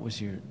 What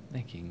was your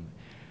thinking?"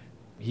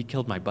 "He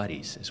killed my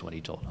buddies," is what he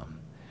told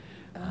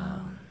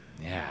them.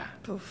 Yeah.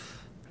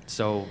 Oof.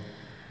 So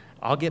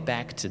I'll get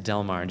back to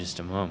Delmar in just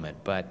a moment,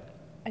 but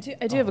I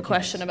do have a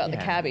question about the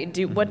cabbie.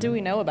 What do we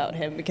know about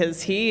him?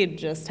 Because he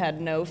just had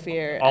no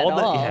fear at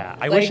all. Yeah,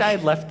 I wish I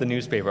had left the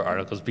newspaper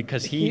articles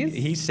because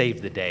he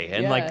saved the day.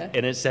 And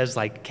and it says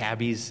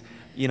cabbies,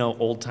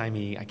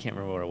 old-timey, I can't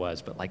remember what it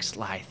was, but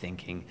sly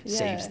thinking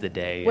saves the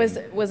day.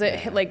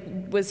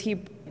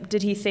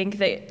 Did he think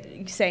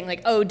that saying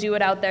 "Oh, do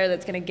it out there,"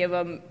 that's going to give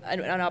him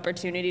an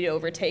opportunity to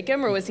overtake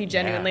him, or was he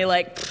genuinely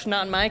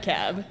not in my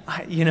cab?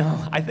 I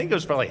think it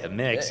was probably a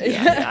mix.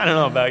 I don't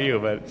know about you,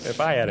 but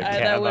if I had a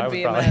cab, that would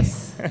be probably... a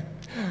mess.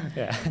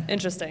 Yeah.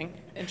 Interesting.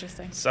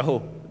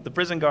 So the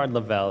prison guard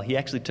Lavelle, he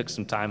actually took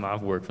some time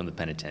off work from the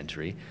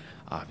penitentiary.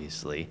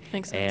 obviously.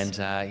 Makes sense.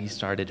 And he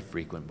started to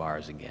frequent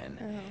bars again.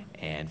 Oh.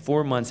 And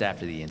 4 months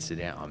after the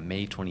incident, on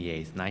May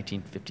 28th,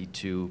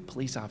 1952,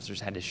 police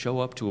officers had to show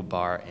up to a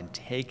bar and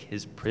take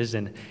his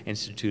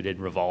prison-instituted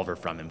revolver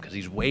from him because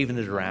he's waving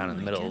it around in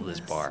the middle of this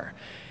bar.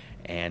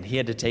 And he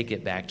had to take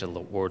it back to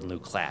Warden Lou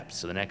Clapp.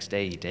 So the next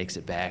day, he takes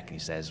it back and he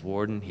says,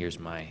 "Warden, here's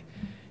my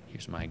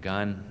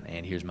gun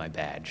and here's my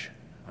badge.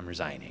 I'm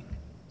resigning."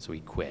 So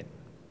he quit.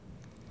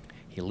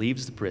 He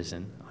leaves the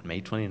prison on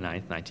May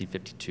 29th,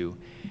 1952,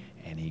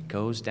 and he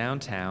goes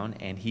downtown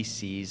and he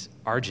sees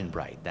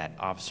Argenbright, that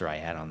officer I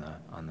had on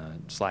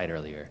the slide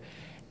earlier,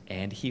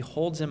 and he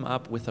holds him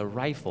up with a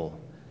rifle.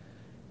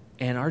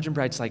 And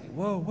Argenbright's like,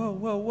 "Whoa, whoa,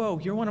 whoa, whoa,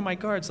 you're one of my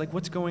guards, like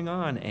what's going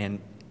on?" And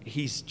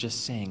he's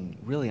just saying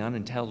really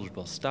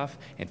unintelligible stuff.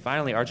 And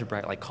finally,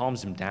 Argenbright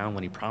calms him down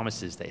when he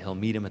promises that he'll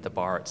meet him at the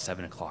bar at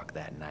 7 o'clock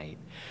that night.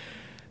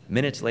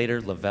 Minutes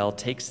later, Lavelle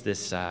takes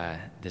this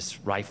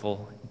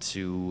rifle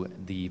to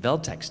the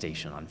Veltec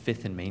station on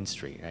 5th and Main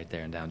Street, right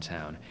there in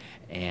downtown,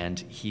 and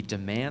he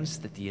demands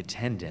that the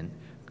attendant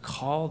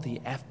call the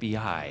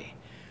FBI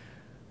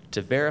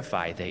to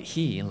verify that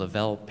he,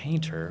 Lavelle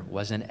Painter,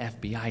 was an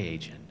FBI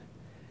agent.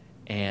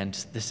 And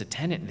this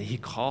attendant that he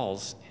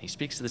calls, he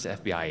speaks to this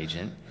FBI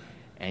agent,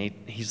 and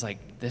he's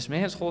like, "This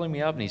man's holding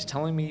me up, and he's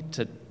telling me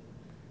to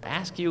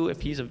ask you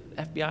if he's an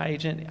FBI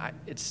agent."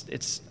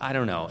 I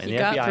don't know. And He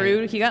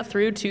got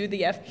through to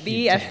the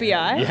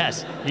FBI?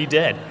 Yes, he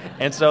did.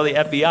 And so the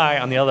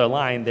FBI on the other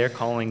line, they're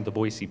calling the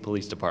Boise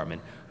Police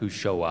Department, who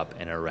show up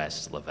and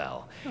arrest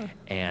Lavelle. Huh.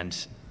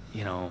 And,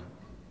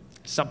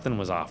 something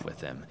was off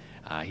with him.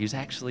 He was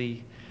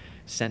actually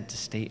sent to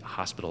State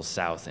Hospital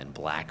South in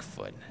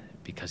Blackfoot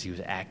because he was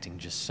acting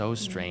just so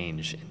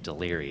strange and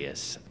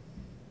delirious.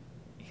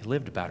 He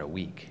lived about a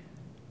week.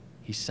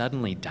 He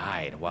suddenly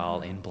died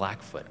while in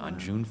Blackfoot on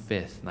June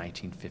 5th,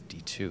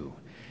 1952.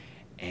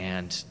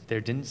 And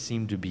there didn't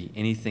seem to be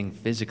anything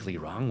physically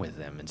wrong with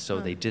him. And so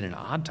they did an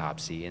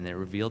autopsy, and they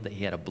revealed that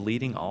he had a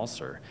bleeding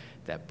ulcer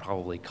that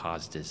probably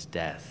caused his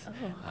death.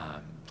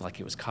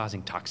 It was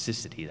causing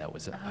toxicity that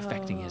was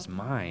affecting his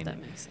mind. That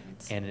makes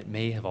sense. And it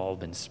may have all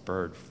been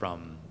spurred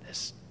from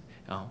this,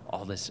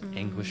 all this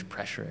anguish,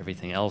 pressure,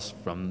 everything else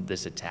from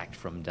this attack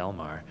from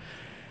Delmar.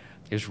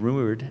 It was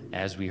rumored,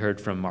 as we heard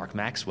from Mark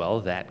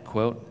Maxwell, that,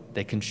 quote,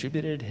 "they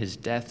contributed his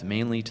death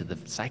mainly to the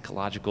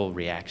psychological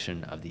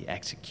reaction of the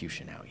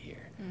execution out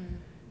here."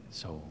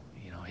 So,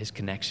 his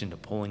connection to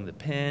pulling the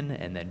pin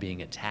and then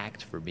being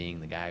attacked for being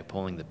the guy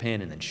pulling the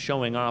pin and then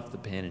showing off the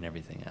pin and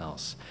everything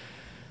else.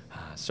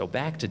 So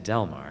back to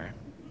Delmar.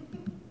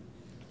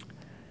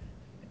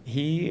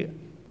 He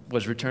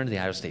was returned to the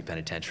Idaho State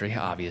Penitentiary,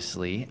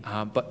 obviously,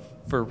 but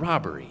for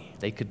robbery.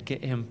 They could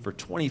get him for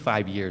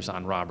 25 years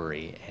on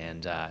robbery,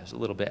 and it was a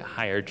little bit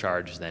higher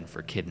charge than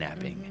for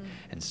kidnapping.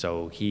 And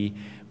so he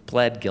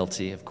pled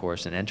guilty, of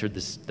course, and entered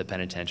the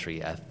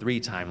penitentiary, a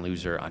 3-time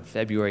loser, on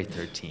February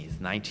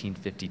 13th,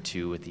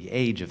 1952, at the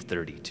age of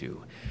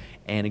 32.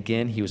 And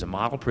again, he was a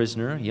model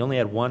prisoner. He only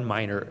had one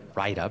minor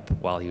write-up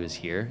while he was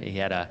here. He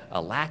had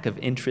a lack of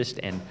interest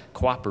and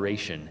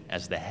cooperation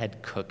as the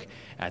head cook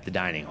at the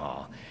dining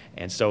hall.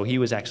 And so he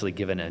was actually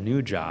given a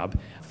new job.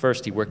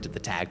 First, he worked at the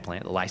tag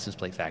plant, the license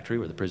plate factory,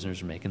 where the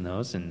prisoners were making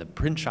those, and the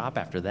print shop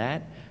after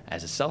that,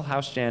 as a cell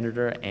house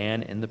janitor,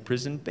 and in the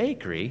prison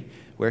bakery,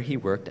 where he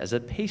worked as a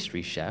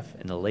pastry chef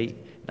in the late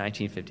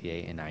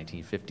 1958 and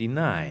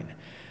 1959.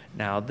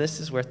 Now, this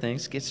is where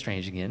things get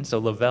strange again. So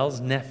Lavelle's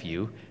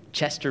nephew,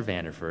 Chester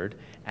Vanderford,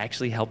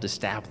 actually helped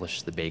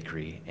establish the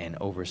bakery and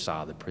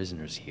oversaw the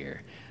prisoners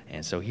here.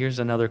 And so here's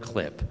another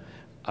clip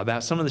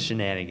about some of the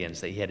shenanigans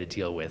that he had to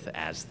deal with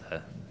as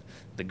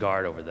the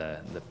guard over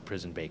the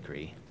prison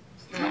bakery.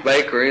 The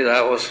bakery,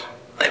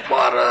 they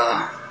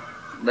bought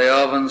the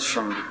ovens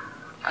from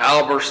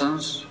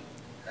Albertsons,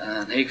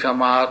 and he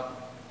come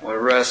out with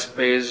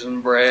recipes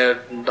and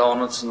bread and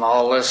donuts and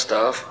all this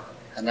stuff,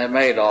 and they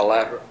made all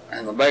that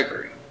in the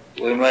bakery.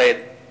 We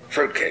made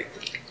fruitcake.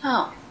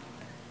 Oh.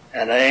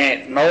 And there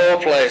ain't no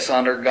place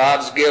under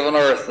God's given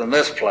earth than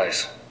this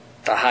place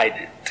to hide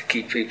it, to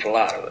keep people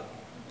out of it.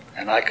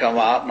 And I come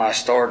out and I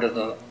stored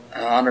it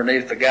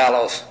underneath the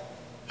gallows.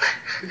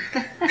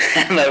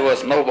 And there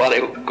was nobody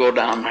who could go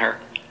down there.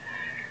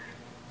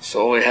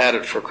 So we had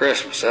it for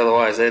Christmas,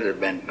 otherwise they'd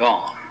have been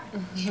gone.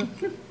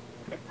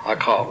 I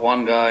caught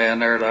one guy in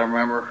there that I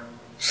remember,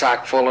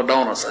 sack full of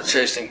donuts. I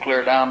chased him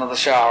clear down to the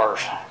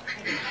showers.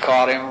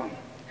 Caught him.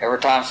 Every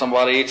time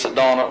somebody eats a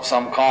donut,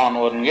 some con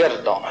wouldn't get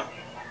a donut.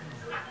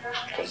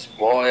 Because,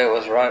 boy, it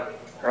was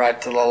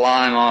right to the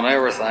line on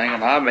everything,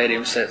 and I made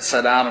him sit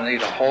down and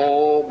eat a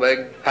whole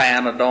big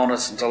pan of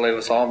donuts until he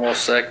was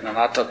almost sick, and then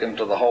I took him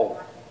to the hole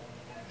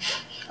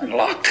and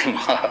locked him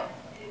up.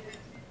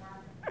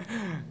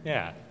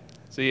 Yeah.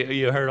 So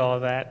you heard all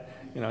of that?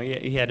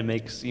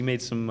 He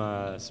made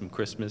some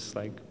Christmas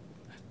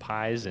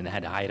pies and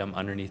had to hide them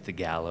underneath the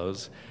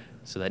gallows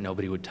so that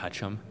nobody would touch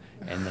them.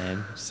 And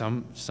then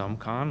some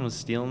con was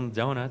stealing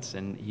donuts,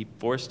 and he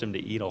forced him to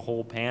eat a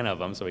whole pan of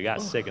them, so he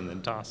got sick and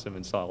then tossed him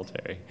in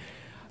solitary.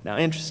 Now,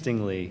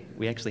 interestingly,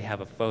 we actually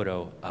have a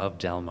photo of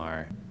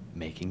Delmar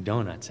making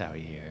donuts out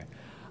here.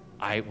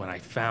 When I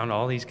found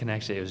all these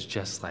connections, it was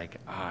just like,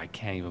 I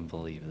can't even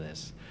believe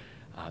this.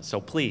 So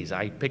please,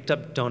 I picked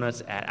up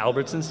donuts at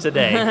Albertsons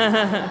today,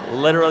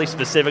 literally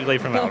specifically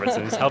from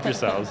Albertsons. Help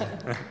yourselves.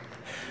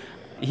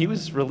 He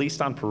was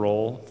released on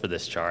parole for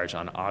this charge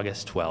on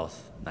August 12th,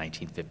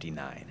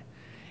 1959.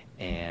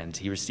 And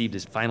he received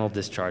his final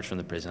discharge from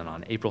the prison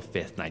on April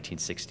 5th,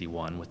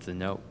 1961, with the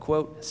note,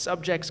 quote,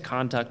 "Subject's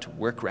conduct,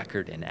 work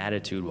record, and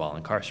attitude while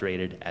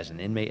incarcerated as an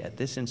inmate at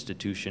this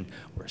institution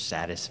were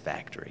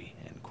satisfactory,"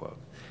 end quote.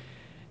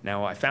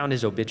 Now, I found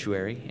his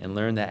obituary and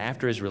learned that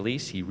after his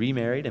release, he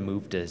remarried and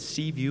moved to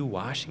Seaview,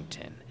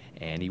 Washington.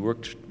 And he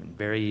worked in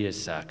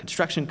various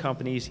construction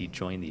companies. He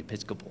joined the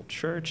Episcopal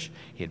Church.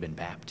 He had been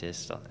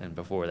Baptist and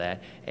before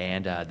that,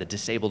 and the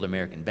Disabled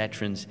American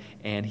Veterans,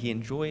 and he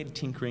enjoyed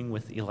tinkering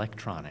with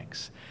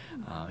electronics.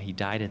 He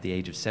died at the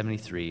age of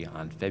 73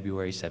 on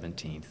February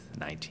 17th,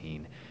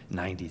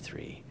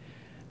 1993.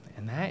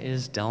 And that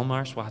is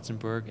Delmar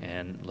Schwarzenberg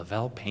and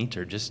Lavelle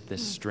Painter, just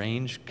this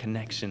strange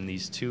connection,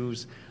 these two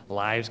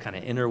lives kind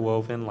of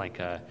interwoven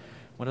like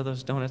what are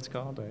those donuts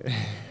called?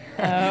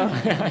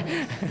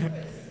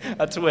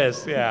 A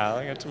twist, yeah,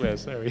 like a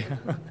twist. There we go.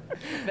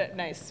 But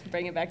nice,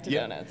 bring it back to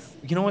donuts.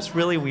 You know what's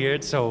really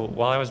weird? So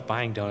while I was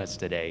buying donuts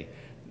today,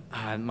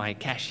 my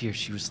cashier,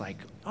 she was like,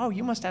 "Oh,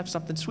 you must have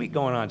something sweet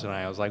going on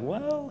tonight." I was like,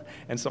 "Well,"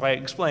 and so I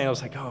explained. I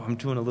was like, "Oh, I'm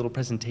doing a little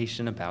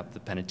presentation about the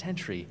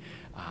penitentiary,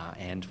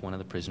 and one of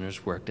the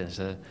prisoners worked as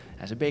a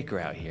baker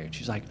out here." And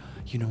she's like,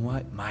 "You know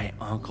what? My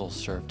uncle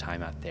served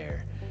time out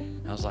there."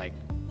 And I was like,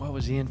 "What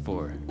was he in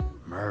for?"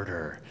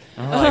 "Murder."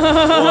 And I'm like,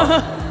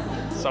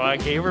 "Whoa." So I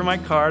gave her my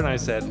card and I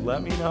said,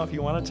 "Let me know if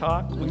you want to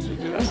talk. We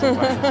should do that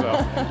sometime." So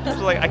I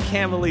was like, I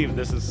can't believe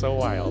this is so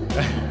wild.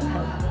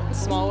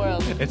 Small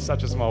world. It's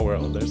such a small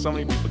world. There's so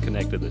many people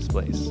connected to this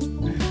place.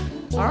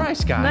 All right,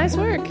 Scott. Nice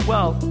work.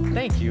 Well,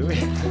 thank you.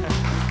 Appreciate it.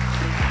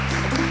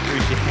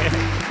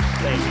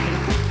 Thank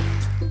you.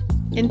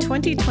 In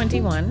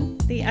 2021,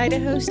 the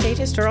Idaho State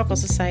Historical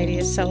Society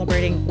is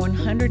celebrating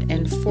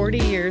 140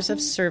 years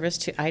of service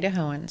to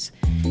Idahoans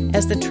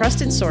as the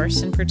trusted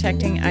source in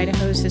protecting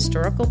Idaho's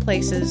historical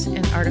places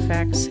and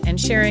artifacts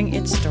and sharing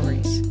its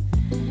stories.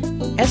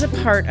 As a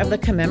part of the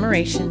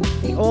commemoration,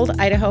 the Old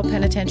Idaho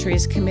Penitentiary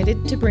is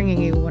committed to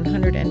bringing you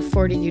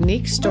 140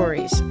 unique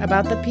stories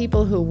about the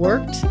people who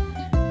worked,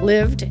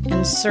 lived,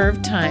 and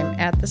served time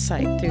at the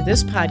site through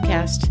this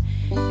podcast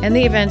and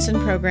the events and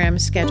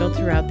programs scheduled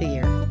throughout the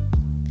year.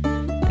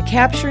 The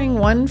Capturing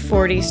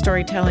 140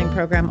 storytelling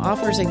program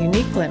offers a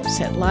unique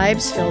glimpse at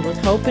lives filled with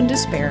hope and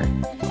despair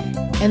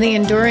and the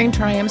enduring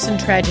triumphs and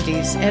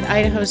tragedies at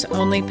Idaho's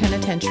only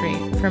penitentiary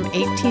from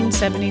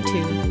 1872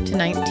 to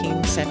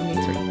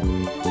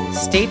 1973.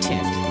 Stay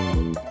tuned.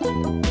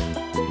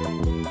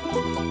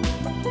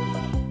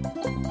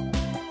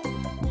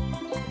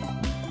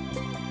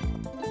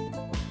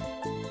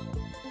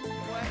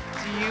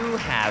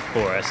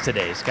 For us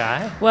today,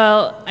 Sky?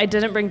 Well, I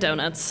didn't bring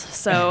donuts,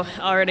 so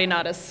already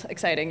not as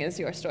exciting as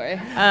your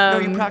story. No,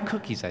 you brought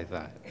cookies, I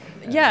thought.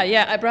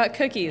 Yeah, I brought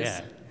cookies.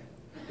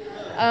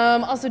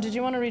 Yeah. Also, did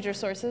you want to read your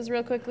sources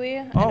real quickly?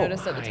 I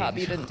noticed at the top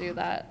you didn't do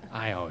that.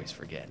 I always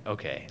forget.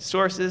 Okay.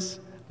 Sources: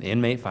 the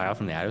inmate file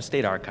from the Idaho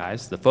State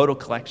Archives, the photo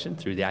collection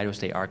through the Idaho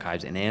State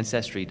Archives and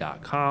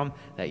Ancestry.com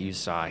that you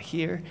saw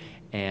here,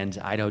 and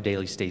Idaho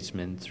Daily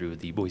Statesman through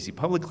the Boise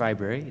Public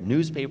Library,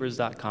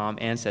 newspapers.com,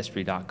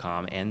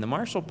 Ancestry.com, and the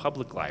Marshall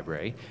Public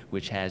Library,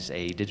 which has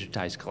a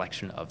digitized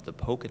collection of the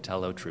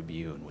Pocatello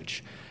Tribune,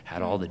 which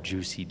had all the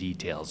juicy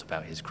details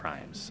about his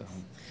crimes. So.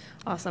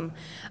 Awesome.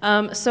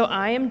 So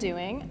I am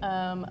doing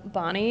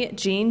Bonnie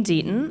Jean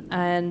Deaton,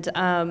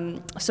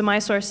 and so my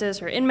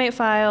sources are Inmate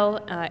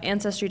File,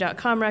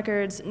 Ancestry.com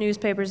records,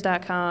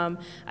 Newspapers.com,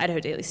 Idaho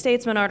Daily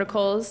Statesman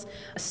articles,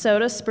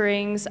 Soda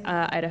Springs,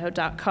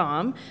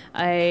 Idaho.com,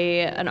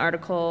 an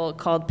article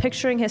called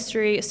Picturing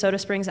History, Soda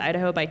Springs,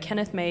 Idaho by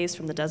Kenneth Mays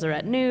from the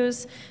Deseret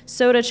News,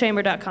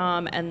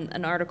 SodaChamber.com, and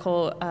an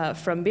article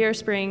from Beer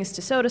Springs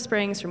to Soda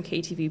Springs from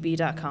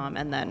KTVB.com,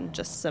 and then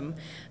just some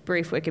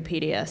brief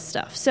Wikipedia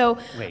stuff. So,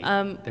 wait,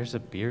 there's a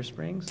Beer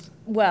Springs?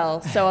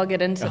 Well, so I'll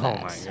get into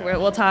that. My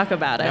God. We'll talk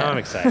about it. Now I'm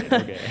excited.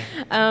 Okay.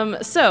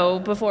 So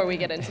before we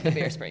get into the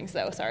Beer Springs,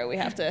 though, sorry, we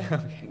have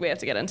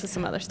to get into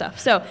some other stuff.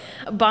 So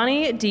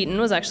Bonnie Deaton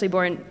was actually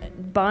born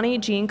Bonnie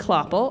Jean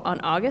Kloppel on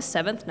August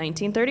 7th,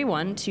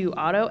 1931, to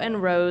Otto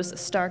and Rose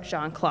Stark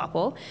John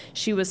Kloppel.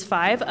 She was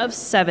 5 of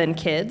 7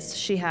 kids.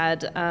 She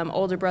had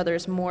older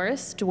brothers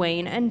Morris,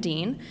 Dwayne, and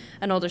Dean,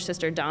 an older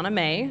sister Donna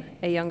Mae,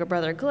 a younger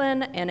brother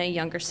Glenn, and a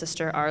younger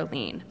sister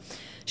Arlene.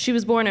 She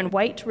was born in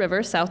White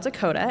River, South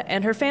Dakota,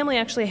 and her family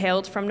actually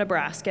hailed from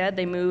Nebraska.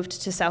 They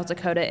moved to South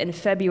Dakota in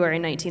February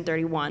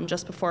 1931,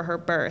 just before her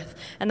birth.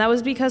 And that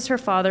was because her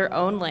father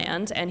owned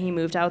land, and he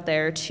moved out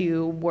there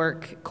to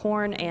work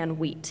corn and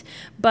wheat.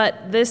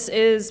 But this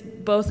is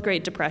both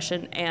Great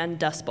Depression and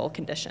Dust Bowl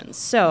conditions.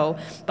 So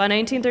by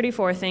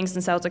 1934, things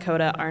in South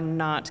Dakota are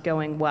not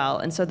going well.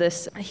 And so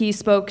he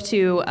spoke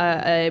to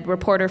a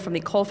reporter from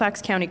the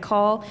Colfax County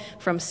Call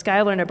from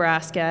Schuyler,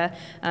 Nebraska,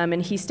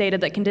 and he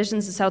stated that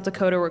conditions in South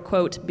Dakota Dakota were,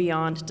 quote,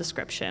 beyond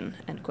description,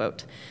 end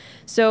quote.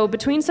 So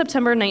between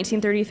September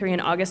 1933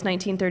 and August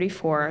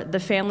 1934, the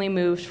family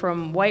moved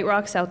from White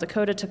Rock, South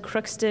Dakota to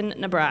Crookston,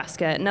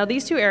 Nebraska. Now,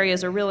 these two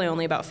areas are really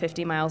only about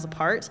 50 miles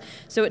apart,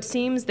 so it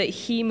seems that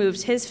he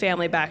moved his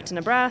family back to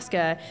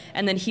Nebraska,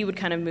 and then he would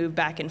kind of move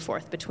back and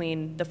forth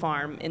between the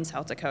farm in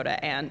South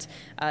Dakota and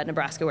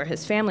Nebraska, where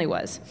his family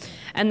was.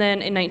 And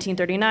then in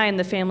 1939,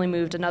 the family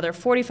moved another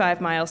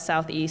 45 miles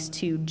southeast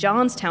to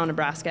Johnstown,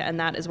 Nebraska, and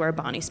that is where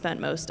Bonnie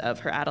spent most of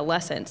her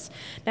adolescence.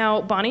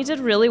 Now, Bonnie did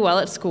really well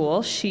at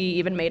school.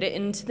 She even made it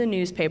into the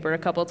newspaper a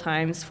couple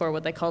times for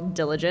what they called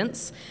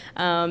diligence.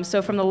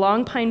 So from the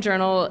Long Pine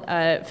Journal,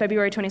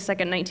 February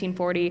 22nd,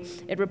 1940,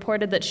 it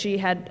reported that she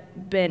had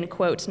been,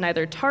 quote,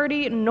 neither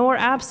tardy nor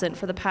absent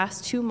for the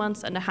past 2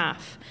 months and a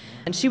half.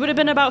 And she would have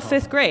been about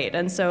 5th grade.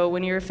 And so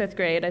when you're 5th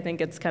grade, I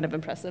think it's kind of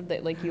impressive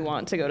that, like, you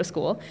want to go to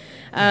school.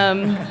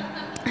 And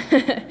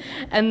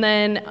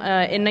then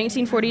in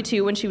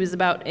 1942, when she was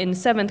about in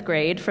 7th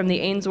grade, from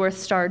the Ainsworth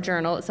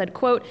Star-Journal, it said,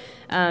 quote,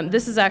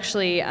 this is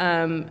actually,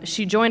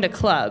 she joined a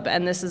club,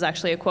 and this is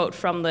actually a quote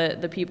from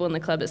the people in the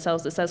club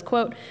itself. It says,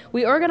 quote,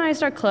 we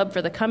organized our club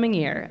for the coming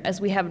year.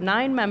 As we have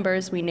 9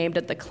 members, we named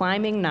it the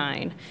Climbing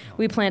 9.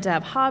 We plan to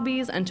have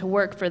hobbies and to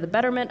work for the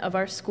betterment of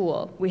our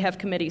school. We have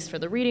committees for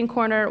the reading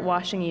corner,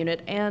 washing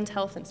unit, and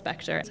health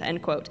inspector,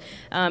 end quote.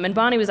 And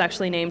Bonnie was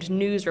actually named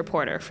news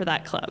reporter for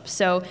that club.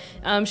 So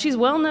she's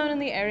well known in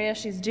the area.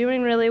 She's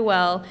doing really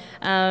well.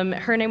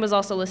 Her name was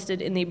also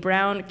listed in the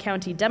Brown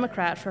County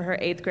Democrat for her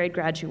 8th grade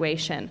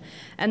graduation.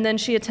 And then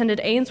she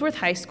attended Ainsworth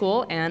High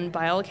School and,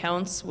 by all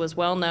accounts, was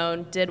well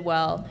known, did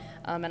well.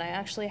 And I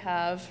actually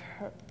have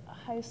her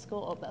high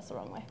school, oh, that's the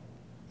wrong way.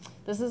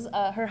 This is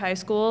her high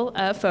school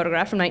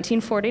photograph from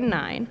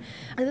 1949.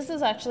 And this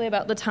is actually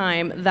about the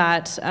time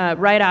that,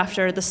 right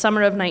after the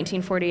summer of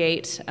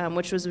 1948,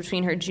 which was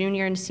between her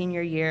junior and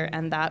senior year,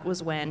 and that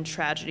was when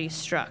tragedy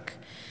struck.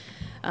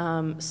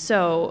 On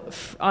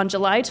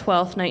July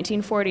 12th,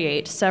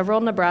 1948, several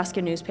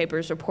Nebraska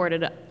newspapers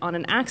reported on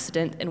an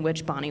accident in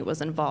which Bonnie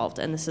was involved,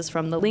 and this is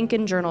from the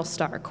Lincoln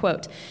Journal-Star,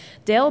 quote,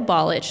 Dale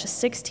Ballich,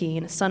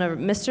 16, son of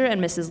Mr.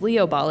 and Mrs.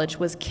 Leo Ballich,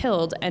 was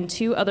killed and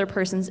 2 other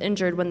persons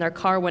injured when their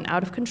car went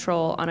out of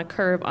control on a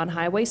curve on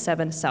Highway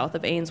 7 south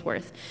of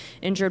Ainsworth.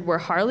 Injured were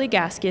Harley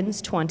Gaskins,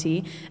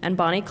 20, and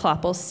Bonnie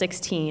Kloppel,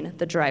 16,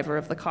 the driver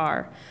of the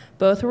car.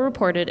 Both were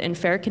reported in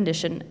fair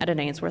condition at an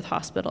Ainsworth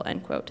hospital,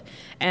 end quote.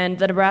 And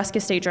the Nebraska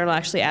State Journal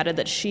actually added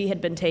that she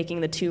had been taking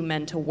the 2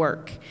 men to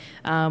work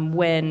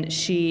when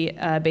she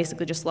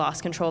basically just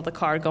lost control of the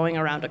car going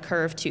around a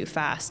curve too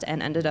fast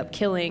and ended up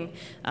killing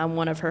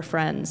one of her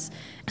friends.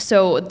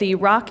 So the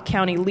Rock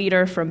County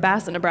Leader from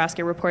Bassett,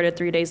 Nebraska, reported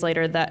 3 days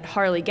later that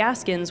Harley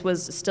Gaskins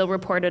was still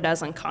reported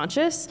as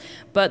unconscious,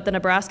 but the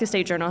Nebraska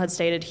State Journal had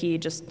stated he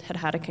just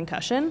had a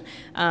concussion.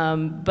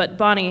 But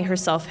Bonnie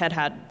herself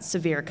had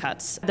severe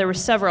cuts. There were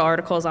several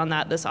articles on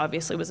that. This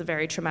obviously was a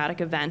very traumatic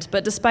event.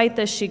 But despite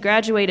this, she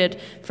graduated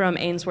from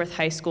Ainsworth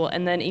High School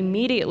and then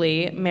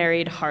immediately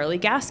married Harley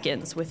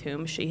Gaskins, with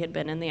whom she had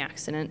been in the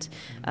accident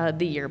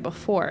the year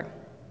before.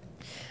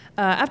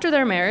 After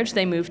their marriage,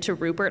 they moved to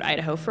Rupert,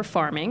 Idaho for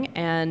farming,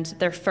 and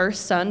their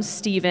first son,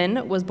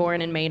 Stephen, was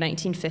born in May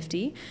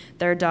 1950.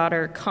 Their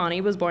daughter,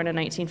 Connie, was born in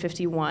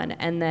 1951,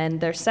 and then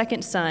their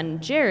second son,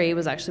 Jerry,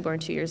 was actually born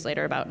 2 years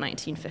later, about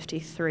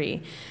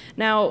 1953.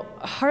 Now,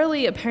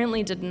 Harley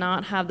apparently did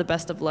not have the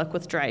best of luck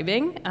with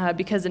driving,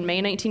 because in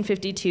May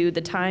 1952,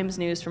 the Times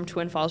News from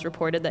Twin Falls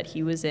reported that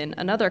he was in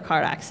another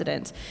car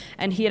accident,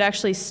 and he had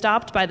actually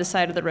stopped by the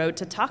side of the road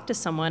to talk to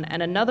someone,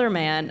 and another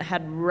man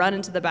had run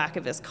into the back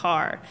of his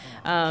car.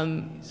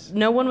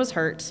 No one was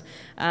hurt.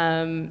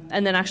 And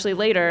then actually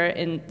later,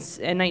 in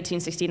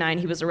 1969,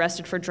 he was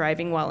arrested for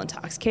driving while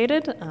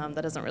intoxicated.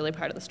 That isn't really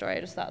part of the story.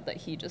 I just thought that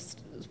he just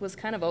was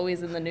kind of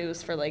always in the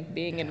news for, like,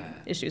 being in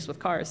issues with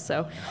cars.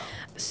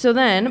 So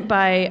then,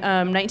 by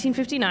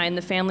 1959,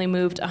 the family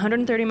moved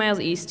 130 miles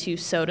east to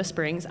Soda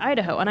Springs,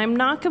 Idaho. And I'm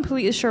not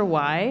completely sure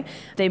why.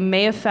 They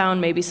may have found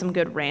maybe some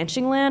good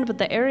ranching land, but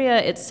the area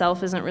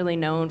itself isn't really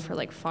known for,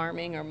 like,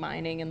 farming or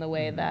mining in the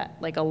way that,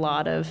 like, a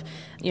lot of,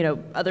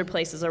 other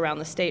places around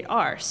the state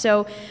are.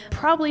 So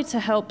probably to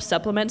help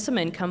supplement some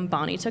income,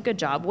 Bonnie took a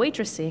job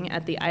waitressing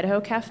at the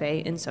Idaho Cafe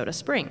in Soda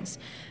Springs.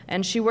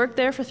 And she worked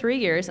there for 3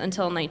 years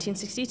until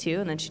 1962,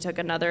 and then she took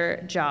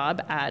another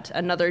job at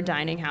another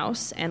dining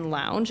house and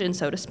lounge in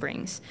Soda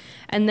Springs.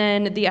 And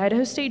then the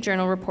Idaho State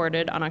Journal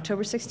reported on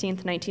October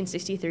 16th,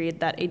 1963,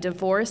 that a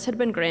divorce had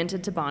been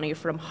granted to Bonnie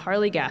from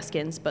Harley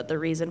Gaskins, but the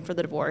reason for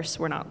the divorce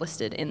were not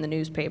listed in the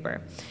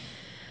newspaper.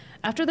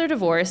 After their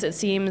divorce, it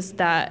seems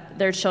that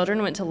their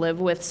children went to live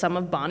with some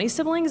of Bonnie's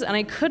siblings, and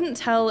I couldn't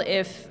tell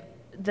if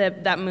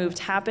that move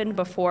happened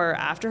before or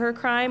after her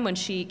crime. When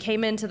she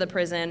came into the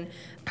prison,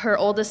 her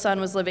oldest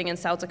son was living in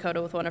South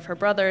Dakota with one of her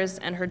brothers,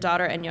 and her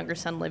daughter and younger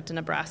son lived in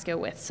Nebraska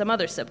with some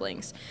other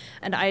siblings.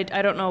 And I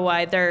don't know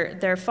why.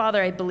 Their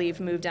father, I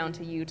believe, moved down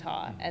to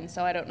Utah, and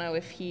so I don't know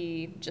if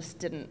he just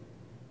didn't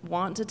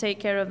want to take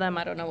care of them.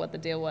 I don't know what the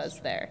deal was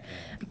there.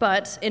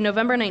 But in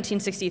November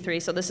 1963,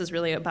 so this is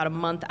really about a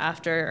month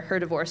after her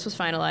divorce was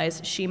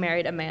finalized, she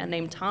married a man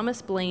named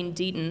Thomas Blaine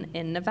Deaton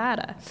in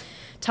Nevada.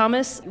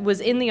 Thomas was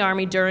in the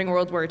Army during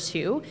World War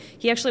II.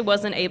 He actually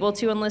wasn't able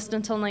to enlist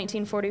until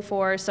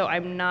 1944, so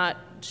I'm not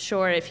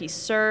sure if he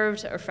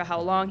served or for how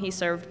long he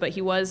served, but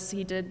he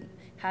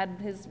had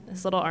his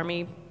little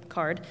Army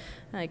card.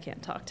 I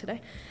can't talk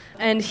today.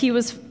 And he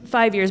was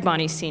 5 years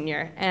Bonnie's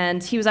senior,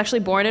 and he was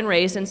actually born and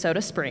raised in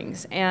Soda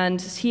Springs,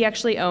 and he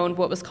actually owned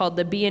what was called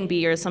the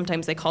B&B, or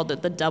sometimes they called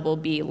it the Double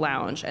B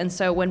Lounge. And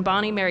so when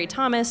Bonnie married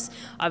Thomas,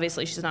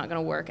 obviously she's not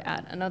going to work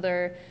at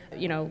another,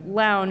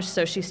 lounge,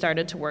 so she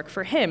started to work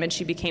for him, and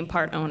she became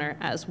part owner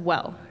as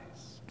well.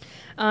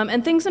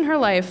 And things in her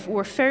life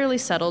were fairly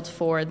settled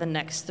for the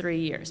next 3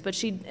 years, but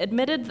she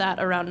admitted that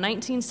around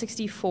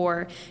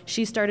 1964,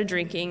 she started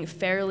drinking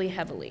fairly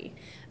heavily.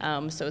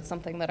 So it's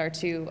something that our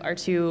two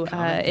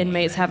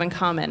inmates have in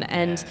common.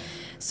 And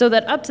so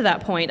that up to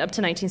that point, up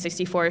to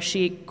 1964,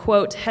 she,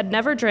 quote, had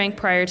never drank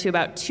prior to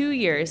about 2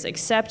 years,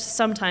 except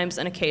sometimes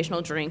an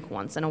occasional drink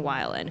once in a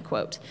while, end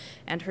quote.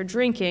 And her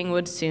drinking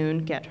would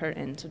soon get her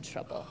into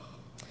trouble.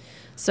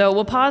 So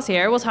we'll pause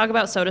here. We'll talk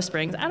about Soda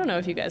Springs. I don't know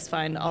if you guys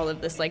find all of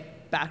this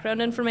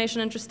background information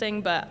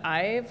interesting, but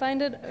I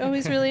find it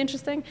always really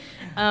interesting.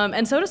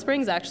 And Soda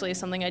Springs actually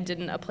is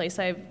a place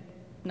I've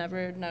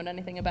never known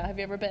anything about. Have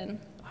you ever been?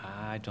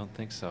 I don't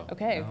think so.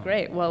 Okay, no.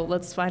 Great. Well,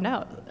 let's find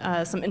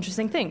out some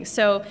interesting things.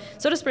 So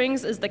Soda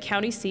Springs is the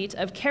county seat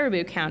of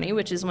Caribou County,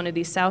 which is one of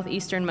the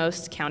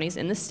southeasternmost counties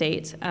in the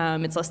state.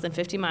 It's less than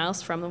 50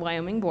 miles from the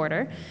Wyoming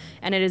border,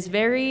 and it is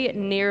very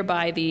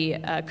nearby the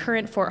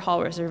current Fort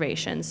Hall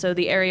Reservation. So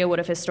the area would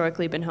have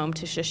historically been home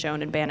to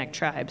Shoshone and Bannock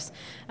tribes.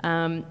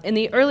 In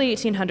the early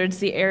 1800s,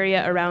 the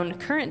area around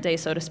current-day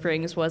Soda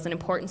Springs was an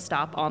important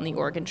stop on the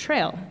Oregon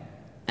Trail.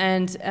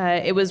 And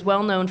it was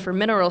well known for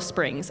mineral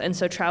springs, and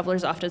so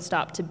travelers often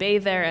stopped to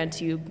bathe there and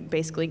to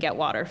basically get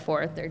water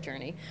for their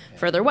journey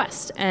further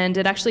west. And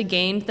it actually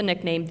gained the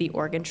nickname the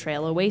Oregon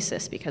Trail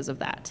Oasis because of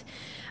that.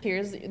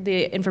 Here's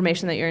the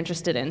information that you're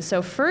interested in.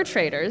 So fur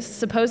traders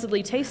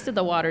supposedly tasted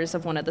the waters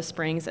of one of the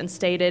springs and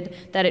stated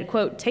that it,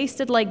 quote,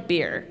 tasted like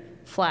beer,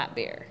 flat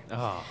beer.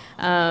 Oh.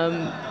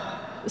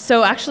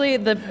 So actually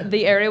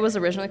the area was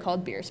originally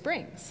called Beer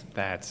Springs.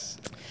 That's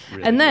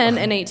really and then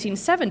in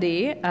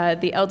 1870,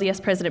 the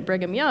LDS President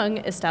Brigham Young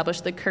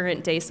established the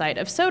current day site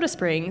of Soda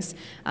Springs,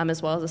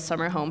 as well as a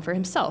summer home for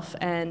himself.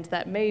 And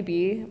that may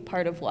be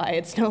part of why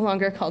it's no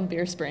longer called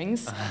Beer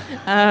Springs.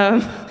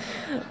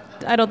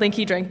 I don't think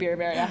he drank beer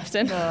very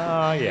often.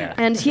 Yeah.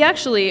 And he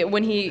actually,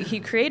 when he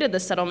created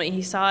this settlement,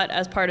 he saw it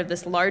as part of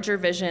this larger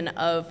vision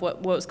of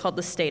what was called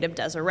the state of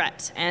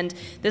Deseret. And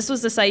this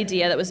was this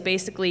idea that was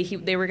basically,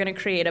 they were going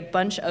to create a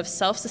bunch of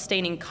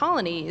self-sustaining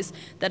colonies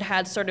that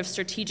had sort of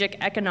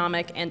strategic,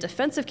 economic, and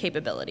defensive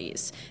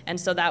capabilities. And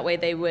so that way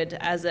they would,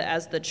 as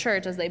the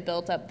church, as they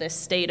built up this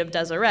state of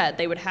Deseret,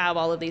 they would have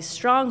all of these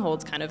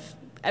strongholds kind of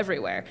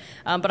everywhere.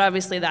 But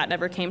obviously that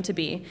never came to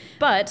be.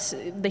 But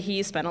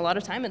he spent a lot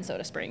of time in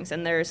Soda Springs,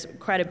 and there's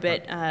quite a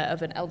bit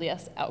of an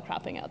LDS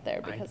outcropping out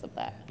there because of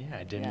that. Yeah,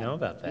 I didn't know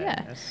about that.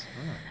 Yeah.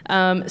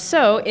 Yes.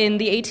 So in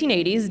the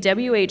 1880s,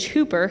 W.H.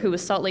 Hooper, who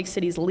was Salt Lake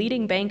City's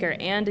leading banker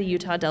and a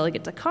Utah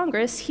delegate to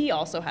Congress, he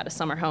also had a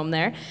summer home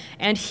there,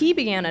 and he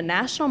began a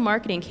national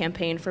marketing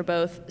campaign for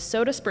both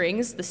Soda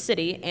Springs, the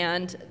city,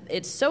 and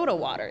its soda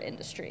water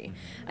industry.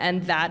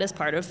 And that is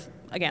part of,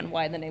 again,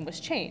 why the name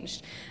was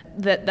changed.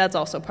 That's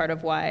also part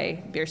of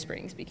why Beer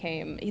Springs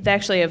became,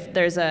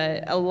 there's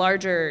a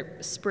larger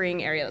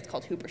spring area that's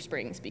called Hooper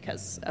Springs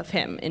because of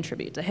him, in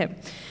tribute to him.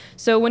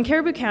 So when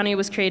Caribou County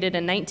was created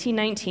in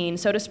 1919,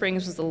 Soda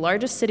Springs was the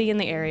largest city in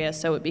the area,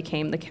 so it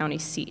became the county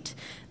seat.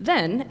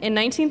 Then, in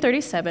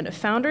 1937,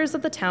 founders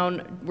of the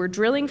town were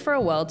drilling for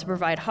a well to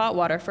provide hot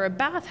water for a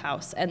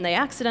bathhouse, and they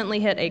accidentally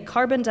hit a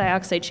carbon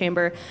dioxide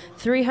chamber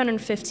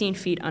 315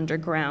 feet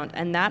underground,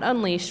 and that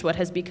unleashed what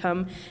has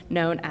become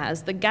known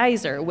as the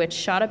geyser, which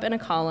shot up in a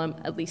column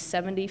at least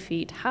 70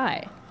 feet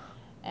high.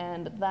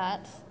 And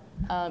that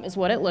is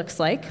what it looks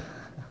like.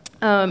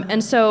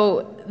 And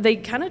so they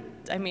kind of,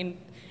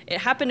 it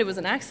happened, it was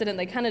an accident,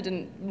 they kind of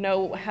didn't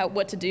know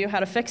what to do,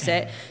 how to fix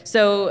it.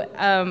 So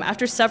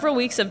after several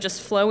weeks of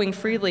just flowing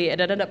freely,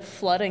 it ended up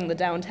flooding the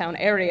downtown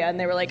area, and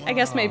they were like, I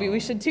guess maybe we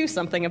should do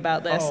something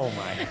about this. Oh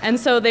my. And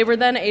so they were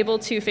then able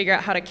to figure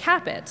out how to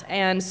cap it.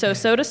 And so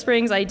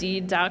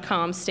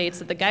SodaSpringsID.com states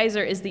that the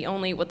geyser is the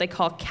only, what they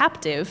call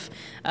captive,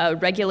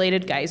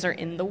 regulated geyser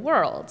in the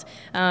world.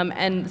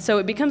 And so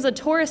it becomes a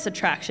tourist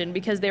attraction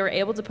because they were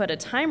able to put a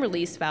time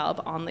release valve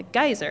on the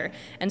geyser.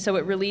 And so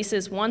it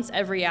releases once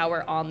every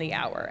hour on the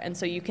hour. And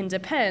so you can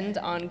depend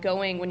on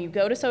going, when you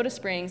go to Soda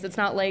Springs, it's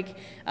not like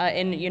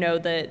in,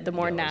 the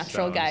more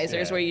natural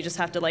geysers where you just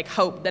have to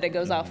hope that it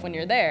goes off when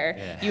you're there.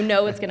 Yeah. You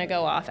know it's going to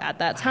go off at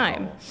that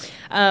time.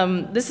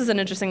 This is an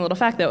interesting little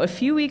fact, though. A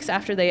few weeks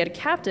after they had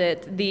capped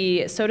it,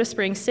 the Soda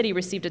Springs city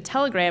received a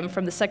telegram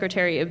from the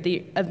Secretary of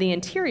the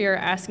Interior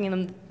asking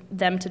them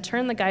them to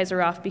turn the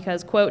geyser off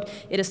because, quote,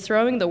 it is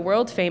throwing the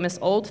world-famous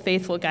Old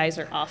Faithful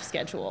geyser off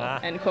schedule,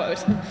 end quote.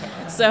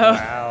 So,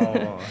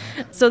 wow.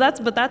 So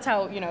that's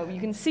how, you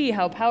can see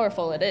how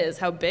powerful it is,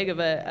 how big of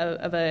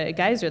a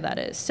geyser that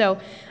is. So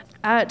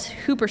at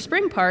Hooper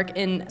Spring Park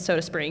in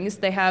Soda Springs,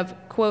 they have,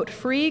 quote,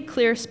 free,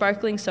 clear,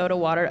 sparkling soda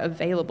water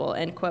available,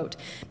 end quote.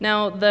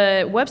 Now,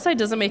 the website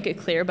doesn't make it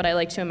clear, but I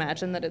like to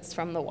imagine that it's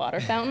from the water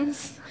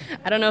fountains.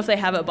 I don't know if they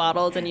have it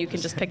bottled and you can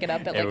just pick it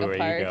up at like a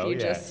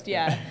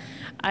park.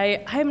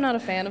 I'm not a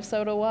fan of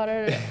soda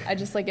water. I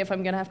just if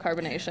I'm going to have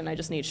carbonation, I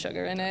just need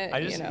sugar in it.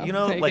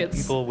 Like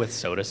people with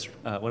soda,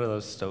 what are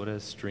those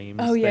soda streams?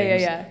 Oh,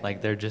 yeah.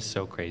 Like they're just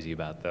so crazy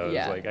about those.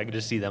 Yeah. Like I could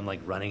just see them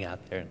running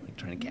out there and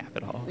trying to cap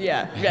it all.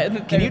 Yeah.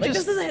 Can you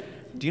this is it.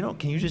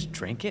 Can you just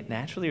drink it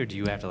naturally, or do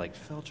you have to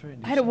filter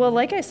it?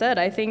 Like I said,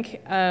 I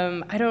think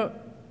I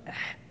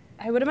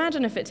would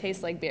imagine if it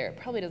tastes like beer, it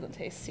probably doesn't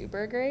taste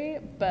super great.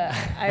 But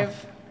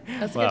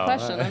that's a good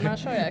question. I'm not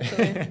sure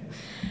actually.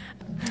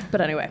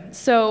 But anyway,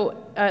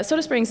 so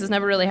Soda Springs has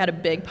never really had a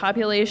big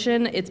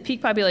population. Its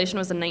peak population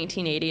was in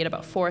 1980 at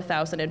about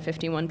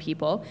 4,051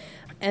 people.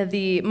 And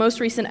the most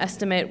recent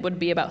estimate would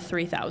be about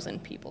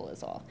 3,000 people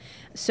is all.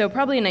 So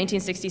probably in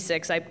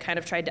 1966, I kind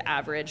of tried to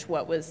average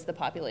what was the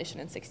population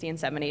in 60 and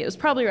 70. It was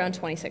probably around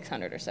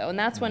 2,600 or so, and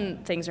that's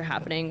when things are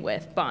happening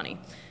with Bonnie.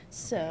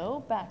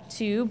 So back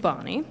to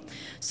Bonnie.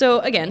 So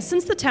again,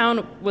 since the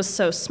town was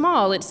so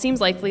small, it seems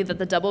likely that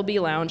the Double B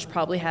Lounge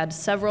probably had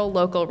several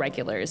local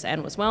regulars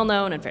and was well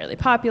known and fairly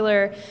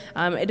popular.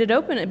 It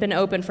had been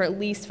open for at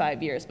least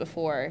 5 years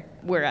before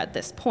we're at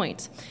this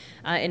point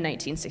in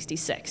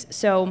 1966.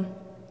 So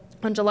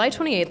on July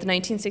 28th,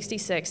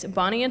 1966,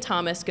 Bonnie and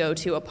Thomas go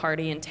to a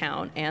party in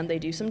town, and they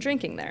do some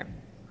drinking there.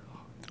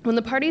 When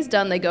the party's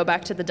done, they go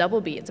back to the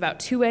Double B. It's about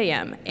 2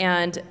 a.m.,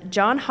 and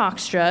John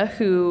Hoekstra,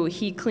 who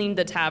he cleaned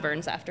the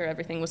taverns after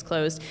everything was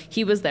closed,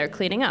 he was there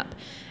cleaning up.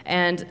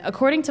 And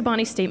according to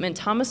Bonnie's statement,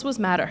 Thomas was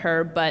mad at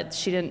her, but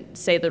she didn't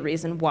say the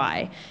reason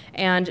why.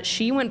 And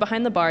she went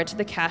behind the bar to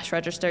the cash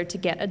register to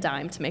get a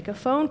dime to make a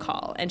phone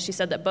call. And she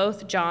said that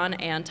both John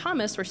and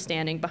Thomas were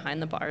standing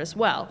behind the bar as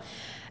well.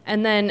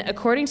 And then,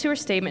 according to her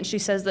statement, she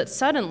says that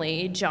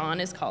suddenly John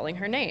is calling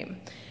her name.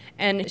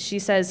 And she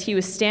says he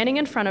was standing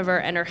in front of her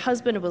and her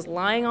husband was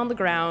lying on the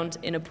ground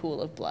in a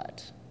pool of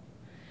blood.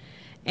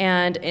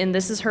 And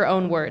this is her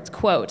own words,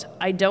 quote,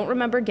 I don't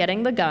remember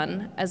getting the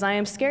gun, as I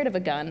am scared of a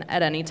gun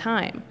at any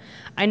time.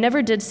 I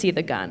never did see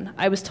the gun.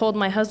 I was told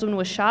my husband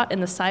was shot in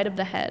the side of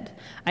the head.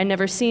 I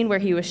never seen where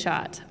he was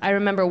shot. I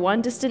remember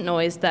one distant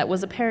noise that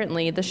was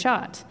apparently the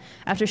shot.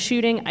 After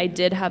shooting, I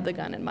did have the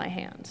gun in my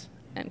hand,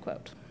 end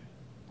quote.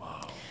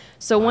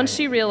 So once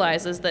she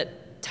realizes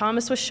that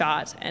Thomas was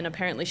shot, and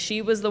apparently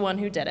she was the one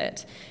who did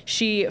it,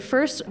 she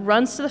first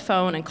runs to the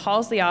phone and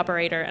calls the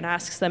operator and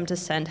asks them to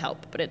send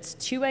help. But it's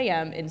 2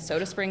 a.m. in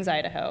Soda Springs,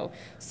 Idaho,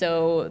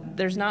 so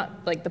there's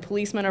not, the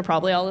policemen are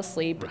probably all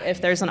asleep. Right.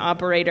 If there's an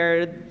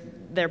operator,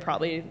 they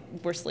probably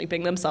were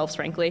sleeping themselves,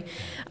 frankly.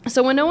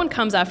 So when no one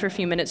comes after a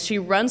few minutes, she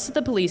runs to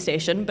the police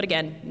station, but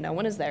again, no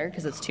one is there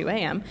because it's 2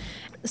 a.m.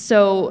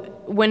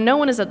 So when no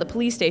one is at the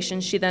police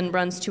station, she then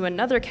runs to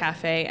another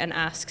cafe and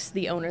asks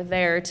the owner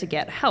there to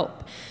get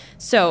help.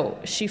 So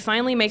she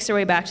finally makes her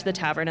way back to the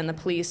tavern, and the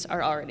police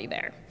are already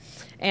there.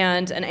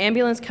 And an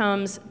ambulance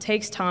comes,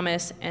 takes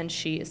Thomas, and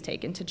she is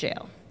taken to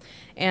jail.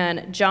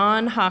 And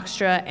John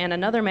Hoekstra and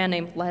another man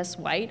named Les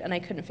White, and I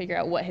couldn't figure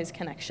out what his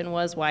connection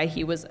was, why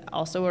he was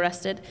also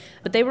arrested,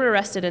 but they were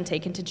arrested and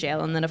taken to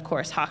jail, and then, of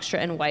course, Hoekstra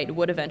and White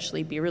would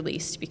eventually be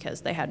released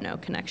because they had no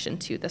connection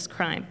to this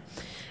crime.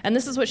 And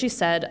this is what she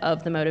said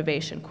of the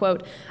motivation,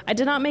 quote, I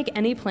did not make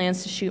any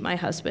plans to shoot my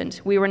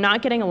husband. We were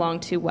not getting along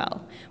too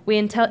well. We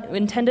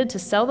intended to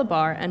sell the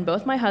bar, and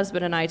both my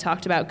husband and I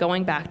talked about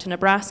going back to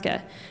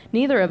Nebraska.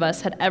 Neither of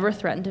us had ever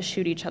threatened to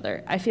shoot each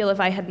other. I feel if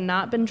I had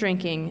not been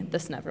drinking,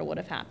 this never would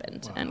have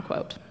happened, end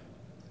quote.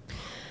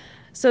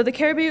 So the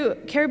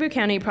Caribou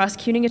County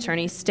prosecuting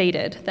attorney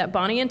stated that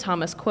Bonnie and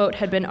Thomas, quote,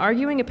 had been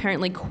arguing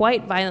apparently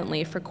quite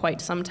violently for quite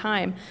some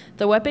time.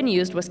 The weapon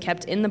used was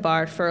kept in the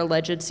bar for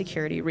alleged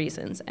security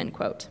reasons, end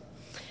quote.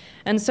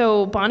 And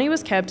so Bonnie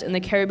was kept in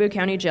the Caribou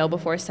County Jail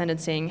before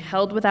sentencing,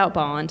 held without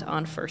bond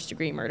on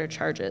first-degree murder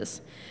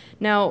charges.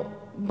 Now,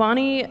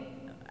 Bonnie,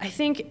 I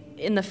think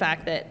in the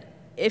fact that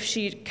if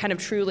she kind of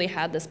truly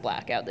had this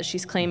blackout that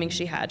she's claiming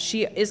she had,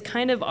 she is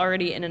kind of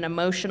already in an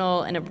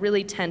emotional and a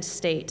really tense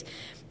state.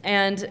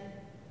 And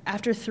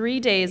after 3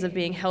 days of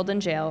being held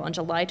in jail, on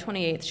July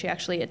 28th, she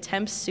actually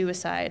attempts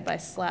suicide by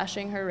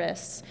slashing her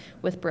wrists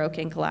with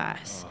broken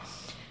glass.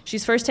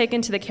 She's first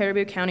taken to the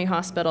Caribou County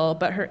Hospital,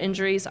 but her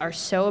injuries are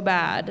so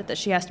bad that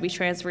she has to be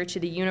transferred to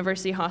the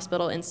University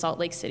Hospital in Salt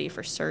Lake City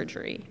for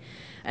surgery.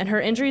 And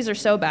her injuries are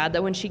so bad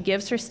that when she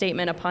gives her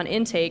statement upon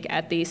intake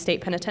at the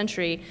state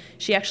penitentiary,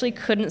 she actually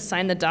couldn't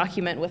sign the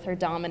document with her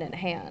dominant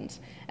hand.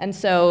 And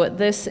so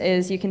this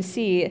is, you can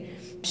see,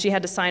 she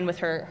had to sign with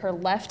her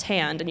left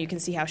hand, and you can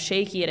see how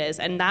shaky it is.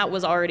 And that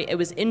was already, it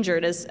was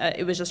injured, as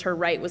it was just her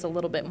right was a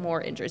little bit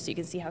more injured. So you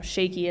can see how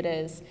shaky it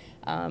is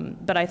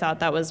But I thought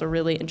that was a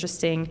really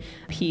interesting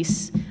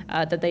piece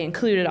that they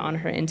included on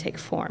her intake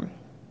form.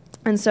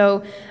 And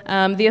so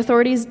the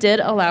authorities did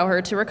allow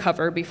her to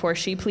recover before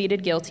she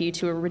pleaded guilty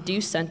to a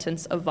reduced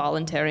sentence of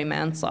voluntary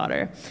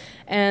manslaughter.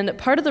 And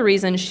part of the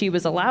reason she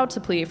was allowed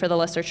to plead for the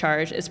lesser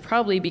charge is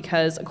probably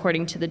because,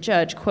 according to the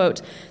judge,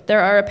 quote,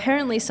 there are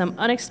apparently some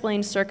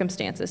unexplained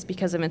circumstances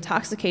because of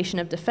intoxication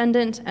of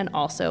defendant and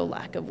also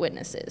lack of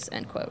witnesses,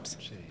 end quote.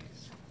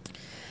 Jeez.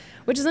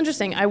 Which is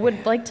interesting. I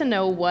would like to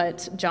know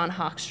what John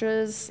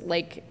Hoekstra's,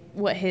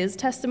 what his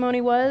testimony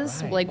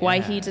was,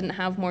 why he didn't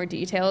have more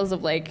details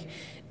of,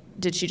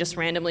 did she just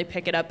randomly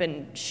pick it up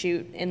and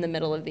shoot in the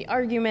middle of the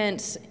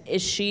argument?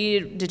 Did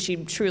she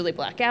truly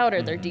black out?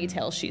 Are there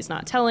details she's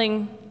not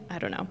telling? I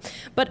don't know.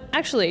 But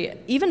actually,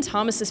 even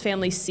Thomas's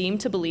family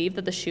seemed to believe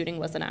that the shooting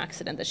was an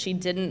accident, that she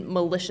didn't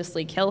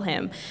maliciously kill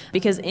him,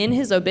 because in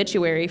his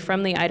obituary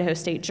from the Idaho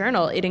State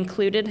Journal, it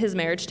included his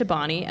marriage to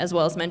Bonnie, as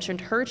well as mentioned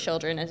her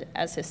children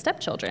as his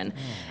stepchildren.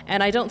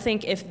 And I don't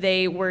think if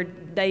they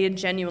had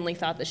genuinely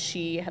thought that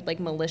she had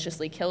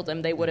maliciously killed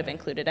him, they would have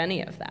included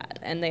any of that.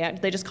 And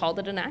they just called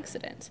it an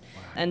accident.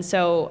 Wow. And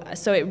so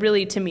it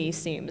really, to me,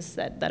 seems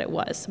that it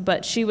was.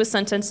 But she was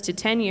sentenced to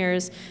 10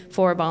 years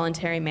for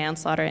voluntary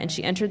manslaughter, and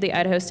she entered the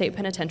Idaho State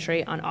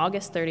Penitentiary on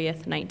August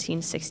 30th,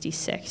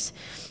 1966.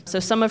 So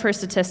some of her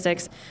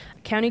statistics: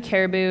 County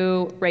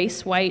Caribou,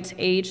 race white,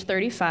 age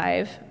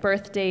 35,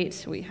 birth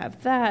date, we have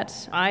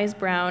that, eyes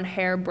brown,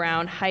 hair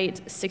brown,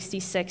 height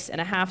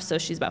 66.5, so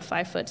she's about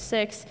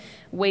 5'6",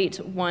 weight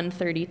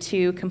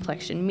 132,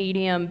 complexion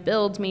medium,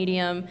 build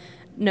medium,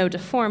 no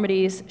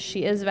deformities,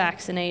 she is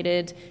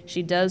vaccinated,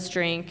 she does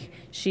drink,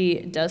 she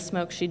does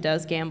smoke, she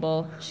does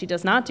gamble, she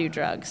does not do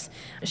drugs.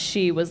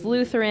 She was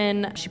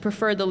Lutheran, she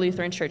preferred the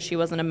Lutheran Church, she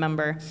wasn't a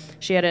member.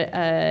 She had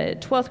a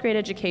 12th grade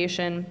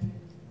education.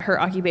 Her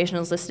occupation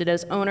is listed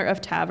as owner of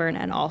tavern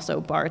and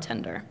also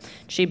bartender.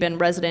 She'd been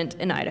resident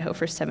in Idaho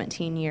for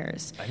 17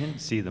 years. I didn't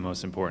see the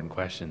most important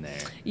question there.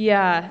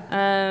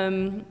 Yeah.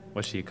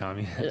 Was she a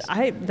communist?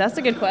 That's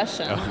a good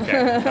question. Okay,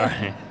 all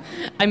right.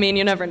 I mean,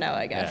 you never know,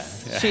 I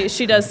guess. Yeah.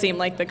 She does seem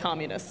like the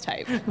communist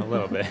type. A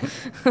little bit.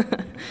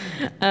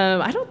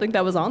 I don't think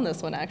that was on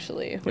this one,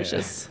 actually, which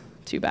is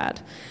too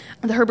bad.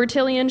 The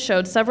Herbertillian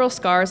showed several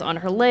scars on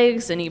her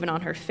legs and even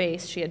on her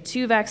face. She had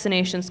 2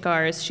 vaccination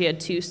scars. She had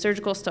 2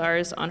 surgical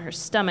scars on her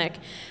stomach.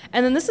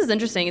 And then this is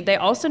interesting. They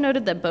also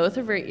noted that both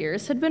of her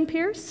ears had been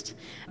pierced,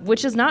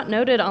 which is not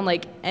noted on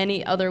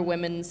any other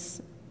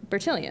women's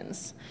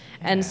Bertillons.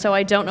 And so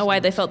I don't know why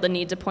they felt the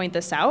need to point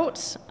this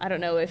out. I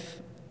don't know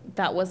if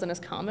that wasn't as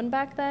common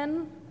back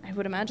then. I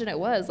would imagine it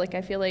was.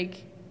 I feel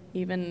like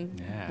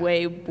even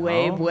way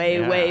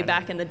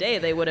back in the day,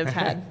 they would have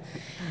had...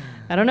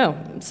 I don't know.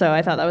 So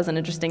I thought that was an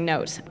interesting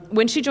note.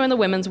 When she joined the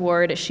women's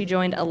ward, she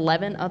joined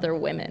 11 other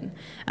women.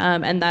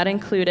 And that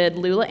included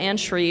Lula Ann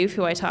Shreve,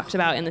 who I talked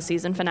about in the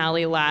season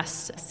finale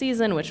last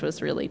season, which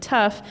was really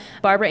tough.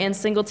 Barbara Ann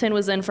Singleton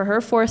was in for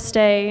her 4th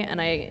stay,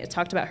 and I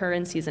talked about her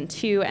in season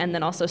 2. And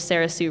then also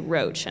Sarah Sue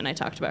Roach, and I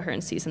talked about her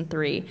in season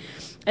 3.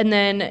 And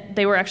then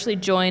they were actually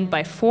joined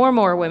by 4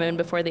 more women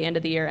before the end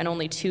of the year, and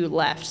only 2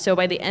 left. So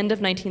by the end of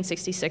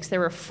 1966,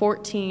 there were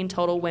 14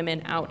 total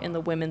women out in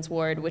the women's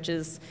ward, which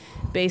is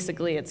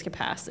basically its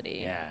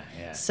capacity. Yeah.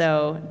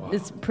 So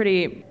it's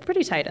pretty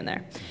tight in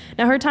there.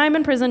 Now, her time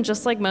in prison,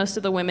 just like most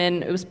of the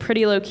women, it was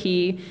pretty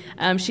low-key.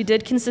 She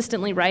did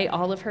consistently write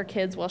all of her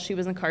kids while she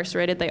was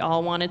incarcerated. They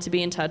all wanted to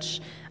be in touch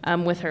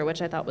with her,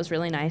 which I thought was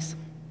really nice.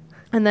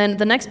 And then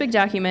the next big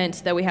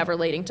document that we have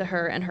relating to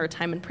her and her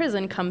time in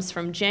prison comes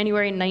from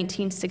January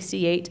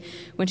 1968,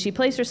 when she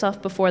placed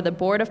herself before the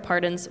Board of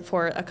Pardons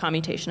for a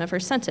commutation of her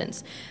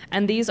sentence.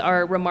 And these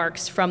are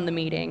remarks from the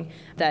meeting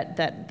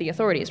that the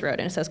authorities wrote.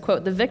 And it says,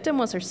 quote, "The victim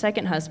was her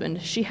second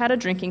husband. She had a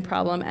drinking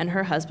problem, and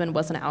her husband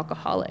was an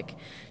alcoholic.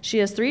 She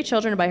has 3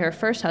 children by her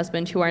first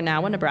husband who are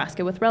now in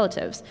Nebraska with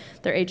relatives.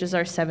 Their ages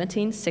are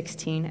 17,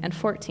 16, and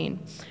 14.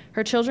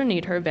 Her children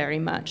need her very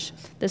much.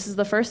 This is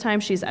the first time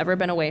she's ever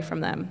been away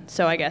from them."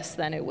 So I guess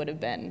then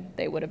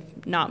they would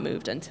have not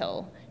moved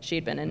until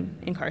she'd been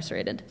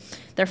incarcerated.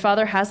 "Their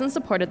father hasn't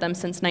supported them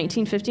since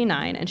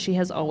 1959, and she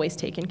has always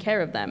taken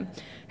care of them.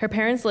 Her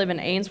parents live in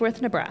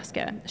Ainsworth,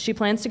 Nebraska. She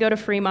plans to go to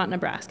Fremont,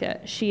 Nebraska.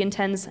 She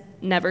intends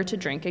never to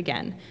drink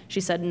again. She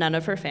said none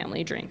of her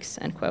family drinks,"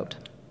 end quote.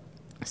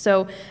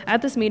 So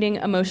at this meeting,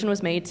 a motion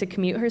was made to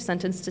commute her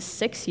sentence to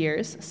 6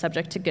 years,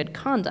 subject to good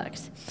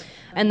conduct.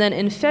 And then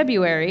in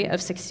February of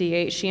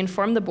 68, she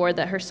informed the board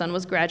that her son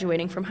was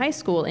graduating from high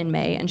school in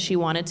May, and she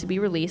wanted to be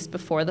released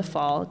before the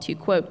fall to,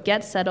 quote,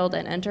 "get settled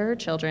and enter her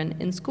children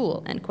in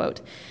school," end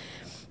quote.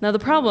 Now, the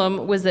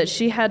problem was that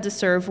she had to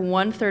serve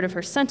 1/3 of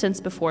her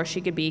sentence before she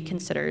could be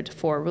considered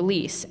for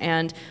release.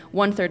 And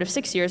 1/3 of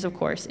 6 years, of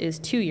course, is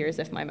 2 years,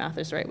 if my math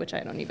is right, which I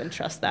don't even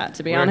trust that,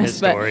 to be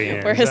honest. But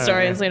we're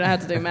historians, so we don't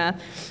have to do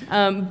math.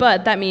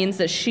 But that means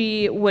that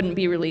she wouldn't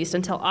be released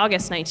until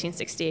August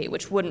 1968,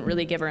 which wouldn't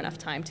really give her enough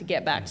time to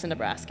get back to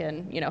Nebraska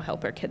and,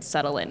 help her kids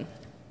settle in.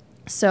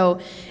 So,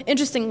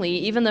 interestingly,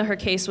 even though her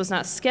case was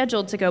not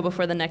scheduled to go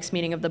before the next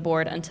meeting of the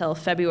board until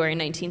February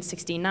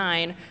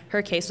 1969,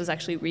 her case was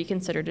actually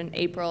reconsidered in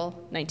April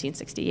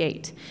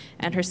 1968,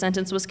 and her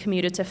sentence was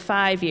commuted to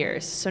 5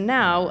 years. So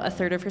now, a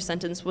third of her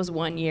sentence was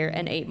 1 year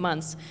and 8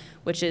 months,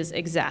 which is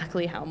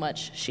exactly how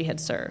much she had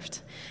served.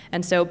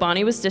 And so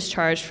Bonnie was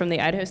discharged from the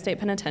Idaho State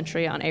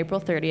Penitentiary on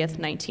April 30th,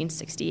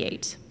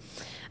 1968.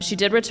 She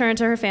did return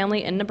to her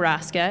family in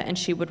Nebraska, and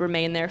she would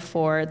remain there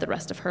for the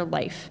rest of her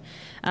life.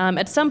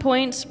 At some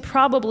point,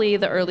 probably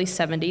the early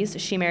 70s,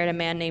 she married a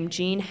man named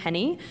Gene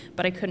Henney,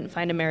 but I couldn't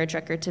find a marriage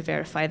record to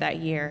verify that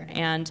year.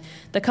 And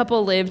the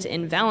couple lived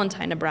in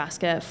Valentine,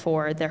 Nebraska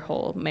for their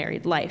whole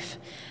married life.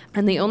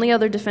 And the only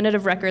other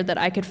definitive record that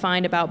I could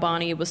find about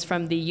Bonnie was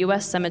from the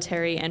U.S.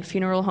 Cemetery and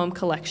Funeral Home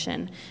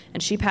Collection,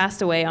 and she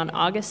passed away on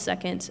August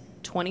 2nd,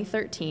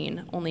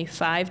 2013, only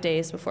 5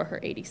 days before her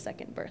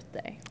 82nd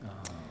birthday.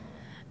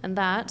 And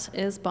that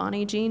is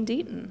Bonnie Jean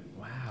Deaton.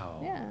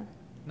 Wow. Yeah.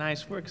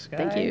 Nice work, Sky.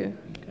 Thank you.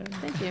 Good.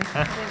 Thank you.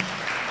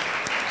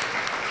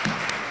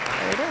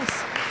 There it is.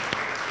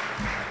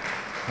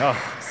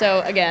 Oh.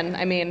 So again,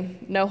 I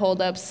mean, no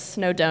holdups,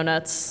 no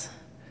donuts,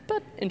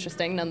 but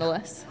interesting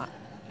nonetheless.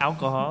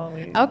 Alcohol?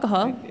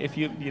 Alcohol. If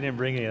you didn't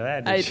bring any of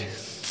that, did you?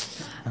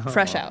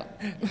 Fresh out.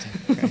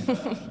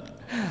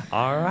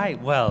 All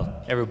right.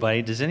 Well,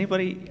 everybody, does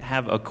anybody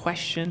have a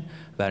question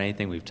about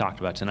anything we've talked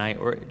about tonight,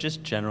 or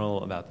just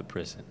general about the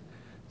prison,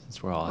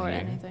 since we're all Or here?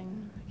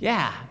 anything.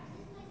 Yeah.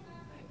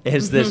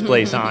 Is this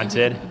place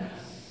haunted?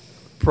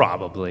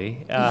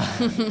 Probably.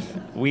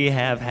 We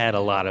have had a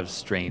lot of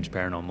strange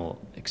paranormal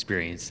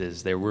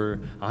experiences. There were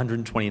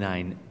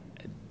 129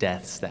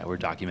 deaths that were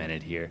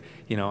documented here.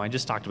 You know, I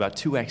just talked about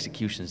 2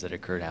 executions that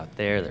occurred out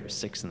there. There were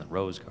 6 in the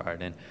Rose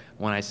Garden.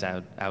 One I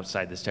sat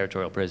outside this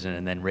territorial prison,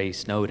 and then Ray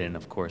Snowden,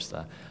 of course,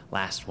 the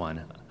last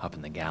one up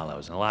in the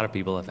gallows. And a lot of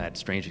people have had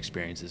strange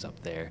experiences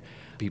up there.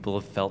 People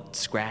have felt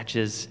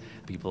scratches.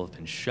 People have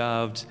been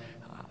shoved.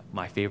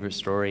 My favorite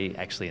story,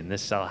 actually, in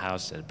this cell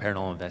house, a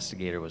paranormal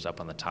investigator was up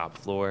on the top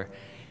floor.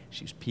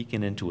 She was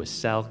peeking into a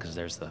cell because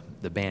there's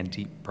the band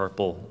Deep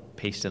Purple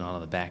pasted on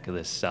the back of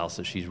this cell.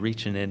 So she's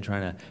reaching in,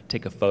 trying to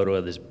take a photo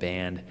of this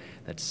band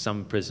that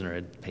some prisoner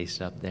had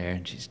pasted up there.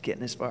 And she's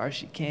getting as far as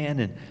she can,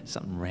 and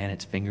something ran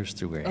its fingers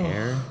through her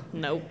hair.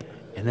 Nope.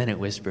 And then it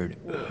whispered,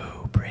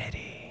 "Ooh,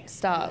 pretty."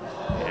 Stop.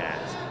 Yeah.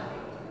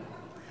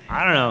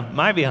 I don't know.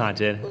 Might be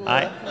haunted.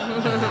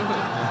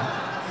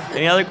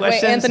 Any other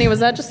questions? Wait, Anthony, was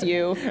that just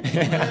you?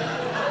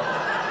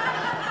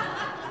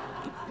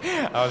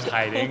 I was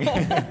hiding.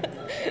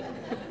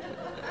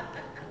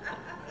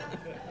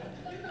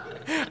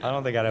 I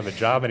don't think I'd have a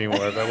job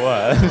anymore if I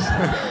was.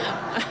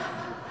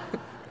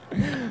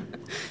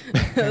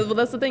 Well,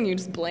 that's the thing. You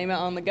just blame it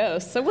on the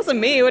ghosts. It wasn't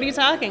me. What are you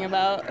talking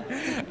about?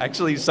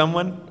 Actually,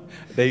 someone,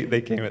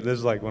 they came in. This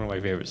is like one of my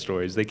favorite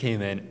stories. They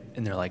came in,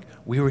 and they're like,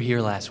 "We were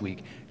here last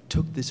week.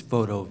 Took this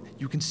photo.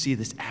 You can see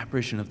this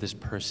apparition of this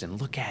person.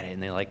 Look at it."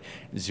 And they like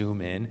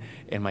zoom in,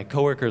 and my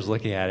coworker's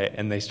looking at it,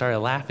 and they started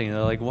laughing. And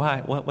they're like,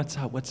 "Why? What's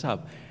up? What's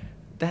up?"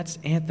 "That's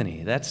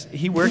Anthony.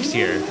 He works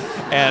here."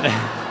 And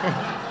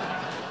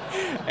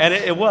and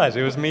it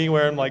was me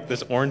wearing like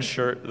this orange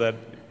shirt that,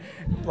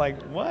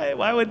 like,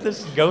 why would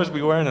this ghost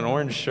be wearing an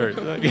orange shirt?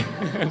 It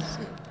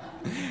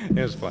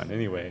was fun.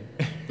 Anyway.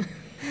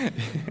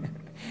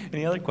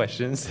 Any other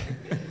questions?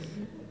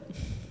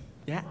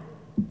 Yeah.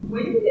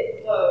 When did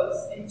it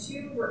close, and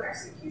 2, were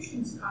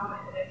executions common?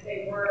 And if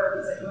they were,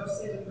 was it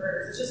mostly with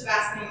murders? It's just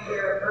fascinating to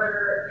hear a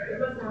murder. It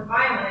was more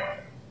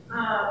violent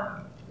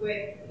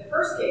with the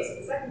first case.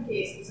 The second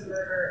case was a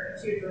murder,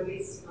 and she was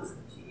released in less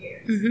than 2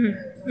 years. Mm-hmm.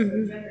 There was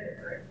also gender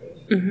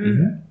differentiation.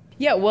 Mm-hmm.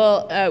 Yeah,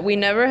 well, we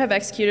never have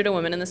executed a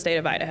woman in the state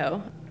of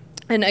Idaho.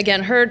 And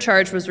again, her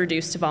charge was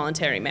reduced to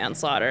voluntary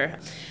manslaughter.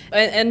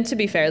 And to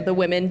be fair, the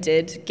women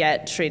did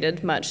get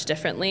treated much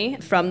differently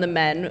from the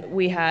men.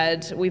 We've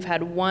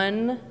had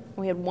one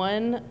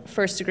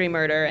first-degree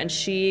murder, and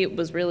she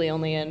was really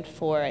only in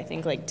for, I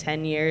think, like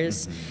 10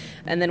 years.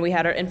 Mm-hmm. And then we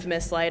had our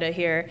infamous Lyda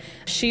here.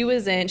 She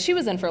was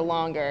in for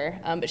longer,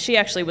 but she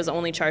actually was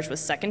only charged with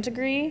second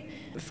degree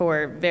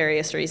for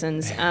various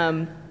reasons.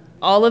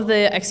 All of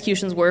the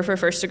executions were for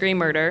first-degree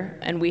murder,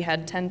 and we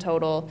had 10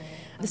 total.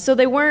 So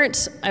they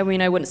weren't, I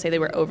wouldn't say they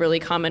were overly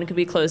common. It could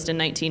be closed in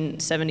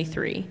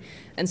 1973.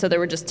 And so there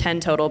were just 10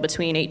 total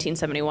between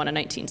 1871 and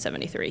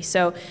 1973.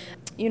 So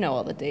you know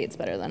all the dates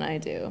better than I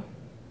do.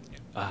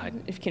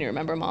 Can you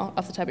remember them all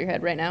off the top of your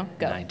head right now?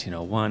 Go.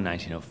 1901,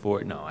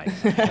 1904. No,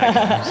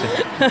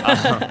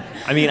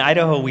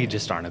 Idaho, we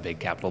just aren't a big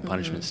capital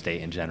punishment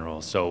state in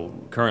general. So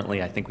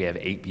currently, I think we have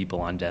 8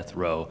 people on death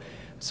row.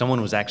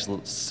 Someone was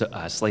actually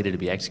slated to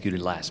be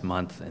executed last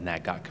month, and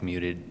that got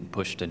commuted and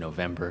pushed to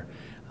November.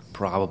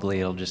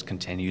 Probably it'll just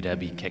continue to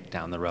be kicked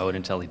down the road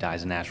until he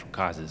dies of natural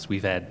causes.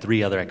 We've had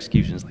 3 other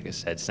executions, like I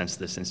said, since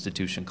this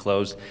institution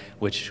closed,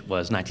 which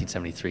was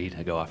 1973,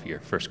 to go off of your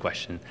first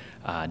question.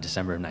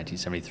 December of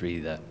 1973,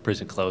 the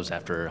prison closed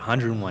after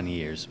 101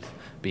 years of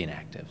being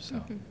active. So.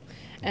 Mm-hmm.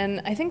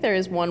 And I think there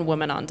is one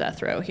woman on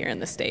death row here in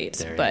the state,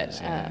 There but is,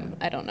 yeah.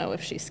 I don't know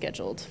if she's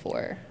scheduled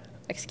for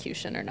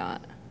execution or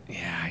not.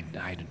 Yeah,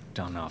 I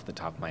don't know off the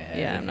top of my head.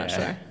 Yeah, I'm not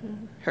sure.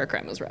 Her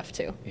crime was rough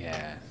too.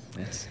 Yeah,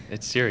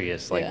 it's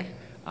serious. Like,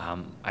 I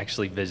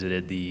actually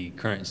visited the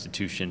current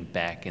institution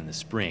back in the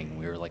spring.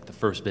 We were like the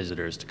first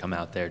visitors to come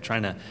out there,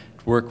 trying to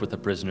work with the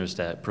prisoners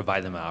to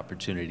provide them an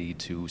opportunity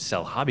to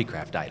sell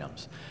hobbycraft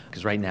items.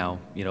 Because right now,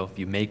 you know, if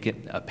you make it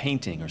a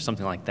painting or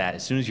something like that,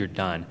 as soon as you're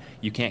done,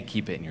 you can't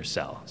keep it in your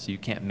cell. So you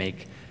can't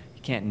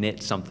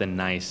knit something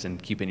nice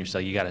and keep it in your cell.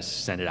 You got to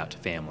send it out to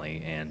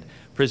family. And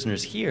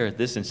prisoners here at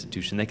this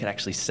institution, they could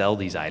actually sell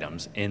these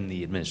items in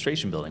the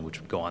administration building,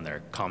 which would go on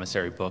their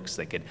commissary books.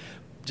 They could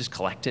just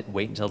collect it,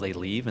 wait until they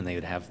leave, and they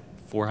would have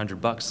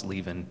 $400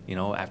 leaving, you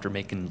know, after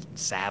making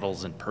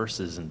saddles and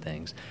purses and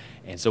things.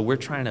 And so we're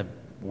trying to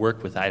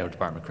work with Idaho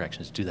Department of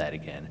Corrections to do that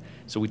again.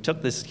 So we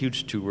took this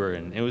huge tour,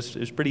 and it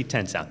was pretty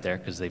tense out there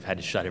because they've had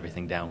to shut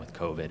everything down with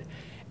COVID.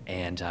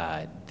 And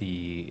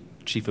the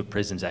chief of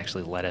prisons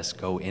actually let us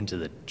go into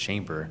the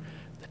chamber,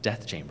 the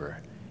death chamber,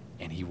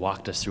 and he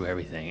walked us through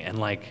everything. And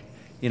like,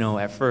 you know,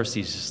 at first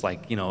he's just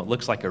like, you know, it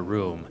looks like a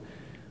room,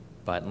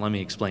 but let me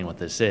explain what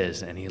this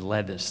is. And he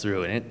led us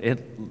through, and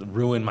it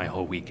ruined my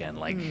whole weekend.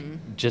 Like,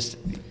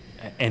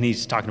 and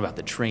he's talking about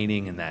the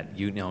training and that,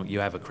 you know, you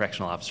have a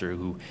correctional officer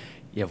who,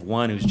 you have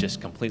one who's just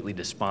completely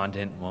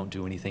despondent, won't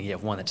do anything. You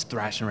have one that's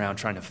thrashing around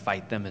trying to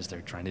fight them as they're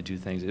trying to do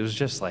things. It was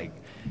just like,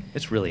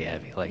 it's really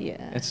heavy. Like,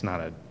 it's not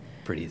a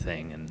pretty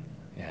thing. And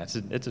yeah,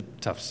 it's a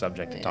tough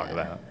subject to talk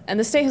about. And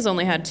the state has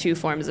only had 2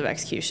 forms of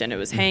execution. It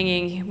was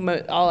hanging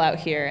all out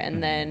here,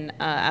 and then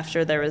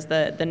after there was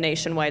the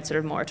nationwide sort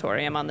of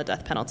moratorium on the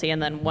death penalty,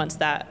 and then once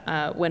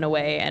that went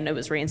away and it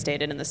was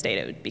reinstated in the state,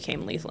 it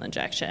became lethal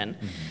injection.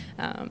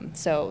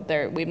 So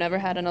we've never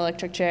had an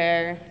electric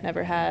chair,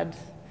 never had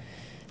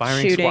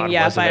firing shooting. Squad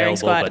was firing available,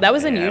 squad. That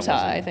was in yeah,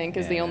 Utah, I think,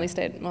 is the only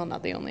state. Well,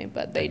 not the only,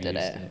 but they did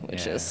it,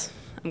 which is.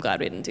 I'm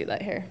glad we didn't do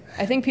that here.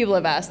 I think people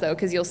have asked, though,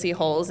 because you'll see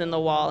holes in the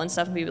wall and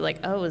stuff, and people are like,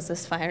 oh, is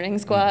this firing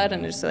squad?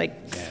 And it's just like,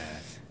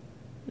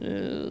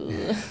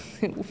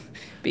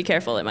 be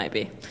careful, it might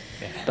be.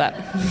 But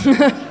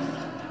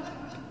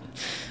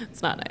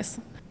it's not nice.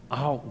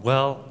 Oh,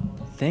 well,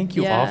 thank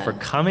you all for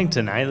coming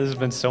tonight. This has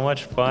been so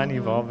much fun.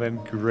 You've all been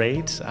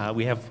great.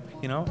 We have,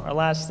 you know, our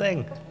last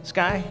thing.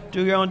 Sky,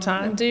 do your own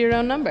time. Do your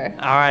own number.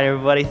 All right,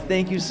 everybody.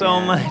 Thank you so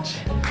much.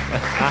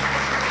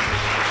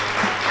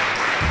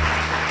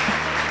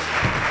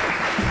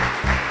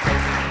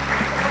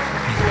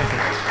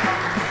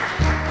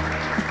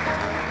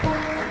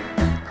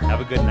 Have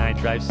a good night.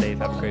 Drive safe.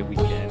 Have a great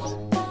weekend.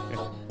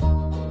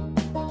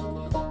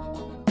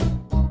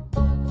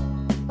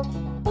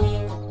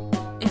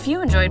 If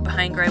you enjoyed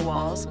Behind Gray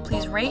Walls,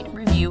 please rate,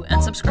 review,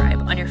 and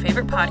subscribe on your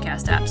favorite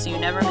podcast app so you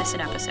never miss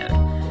an episode.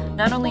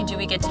 Not only do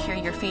we get to hear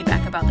your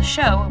feedback about the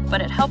show,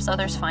 but it helps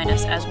others find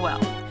us as well.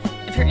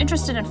 If you're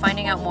interested in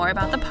finding out more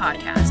about the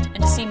podcast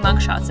and to see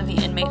mugshots of the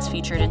inmates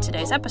featured in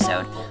today's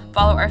episode,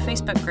 follow our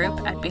Facebook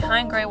group at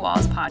Behind Gray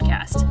Walls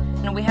Podcast.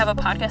 And we have a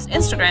podcast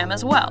Instagram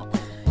as well.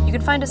 You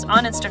can find us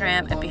on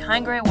Instagram at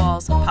Behind Gray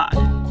Walls Pod.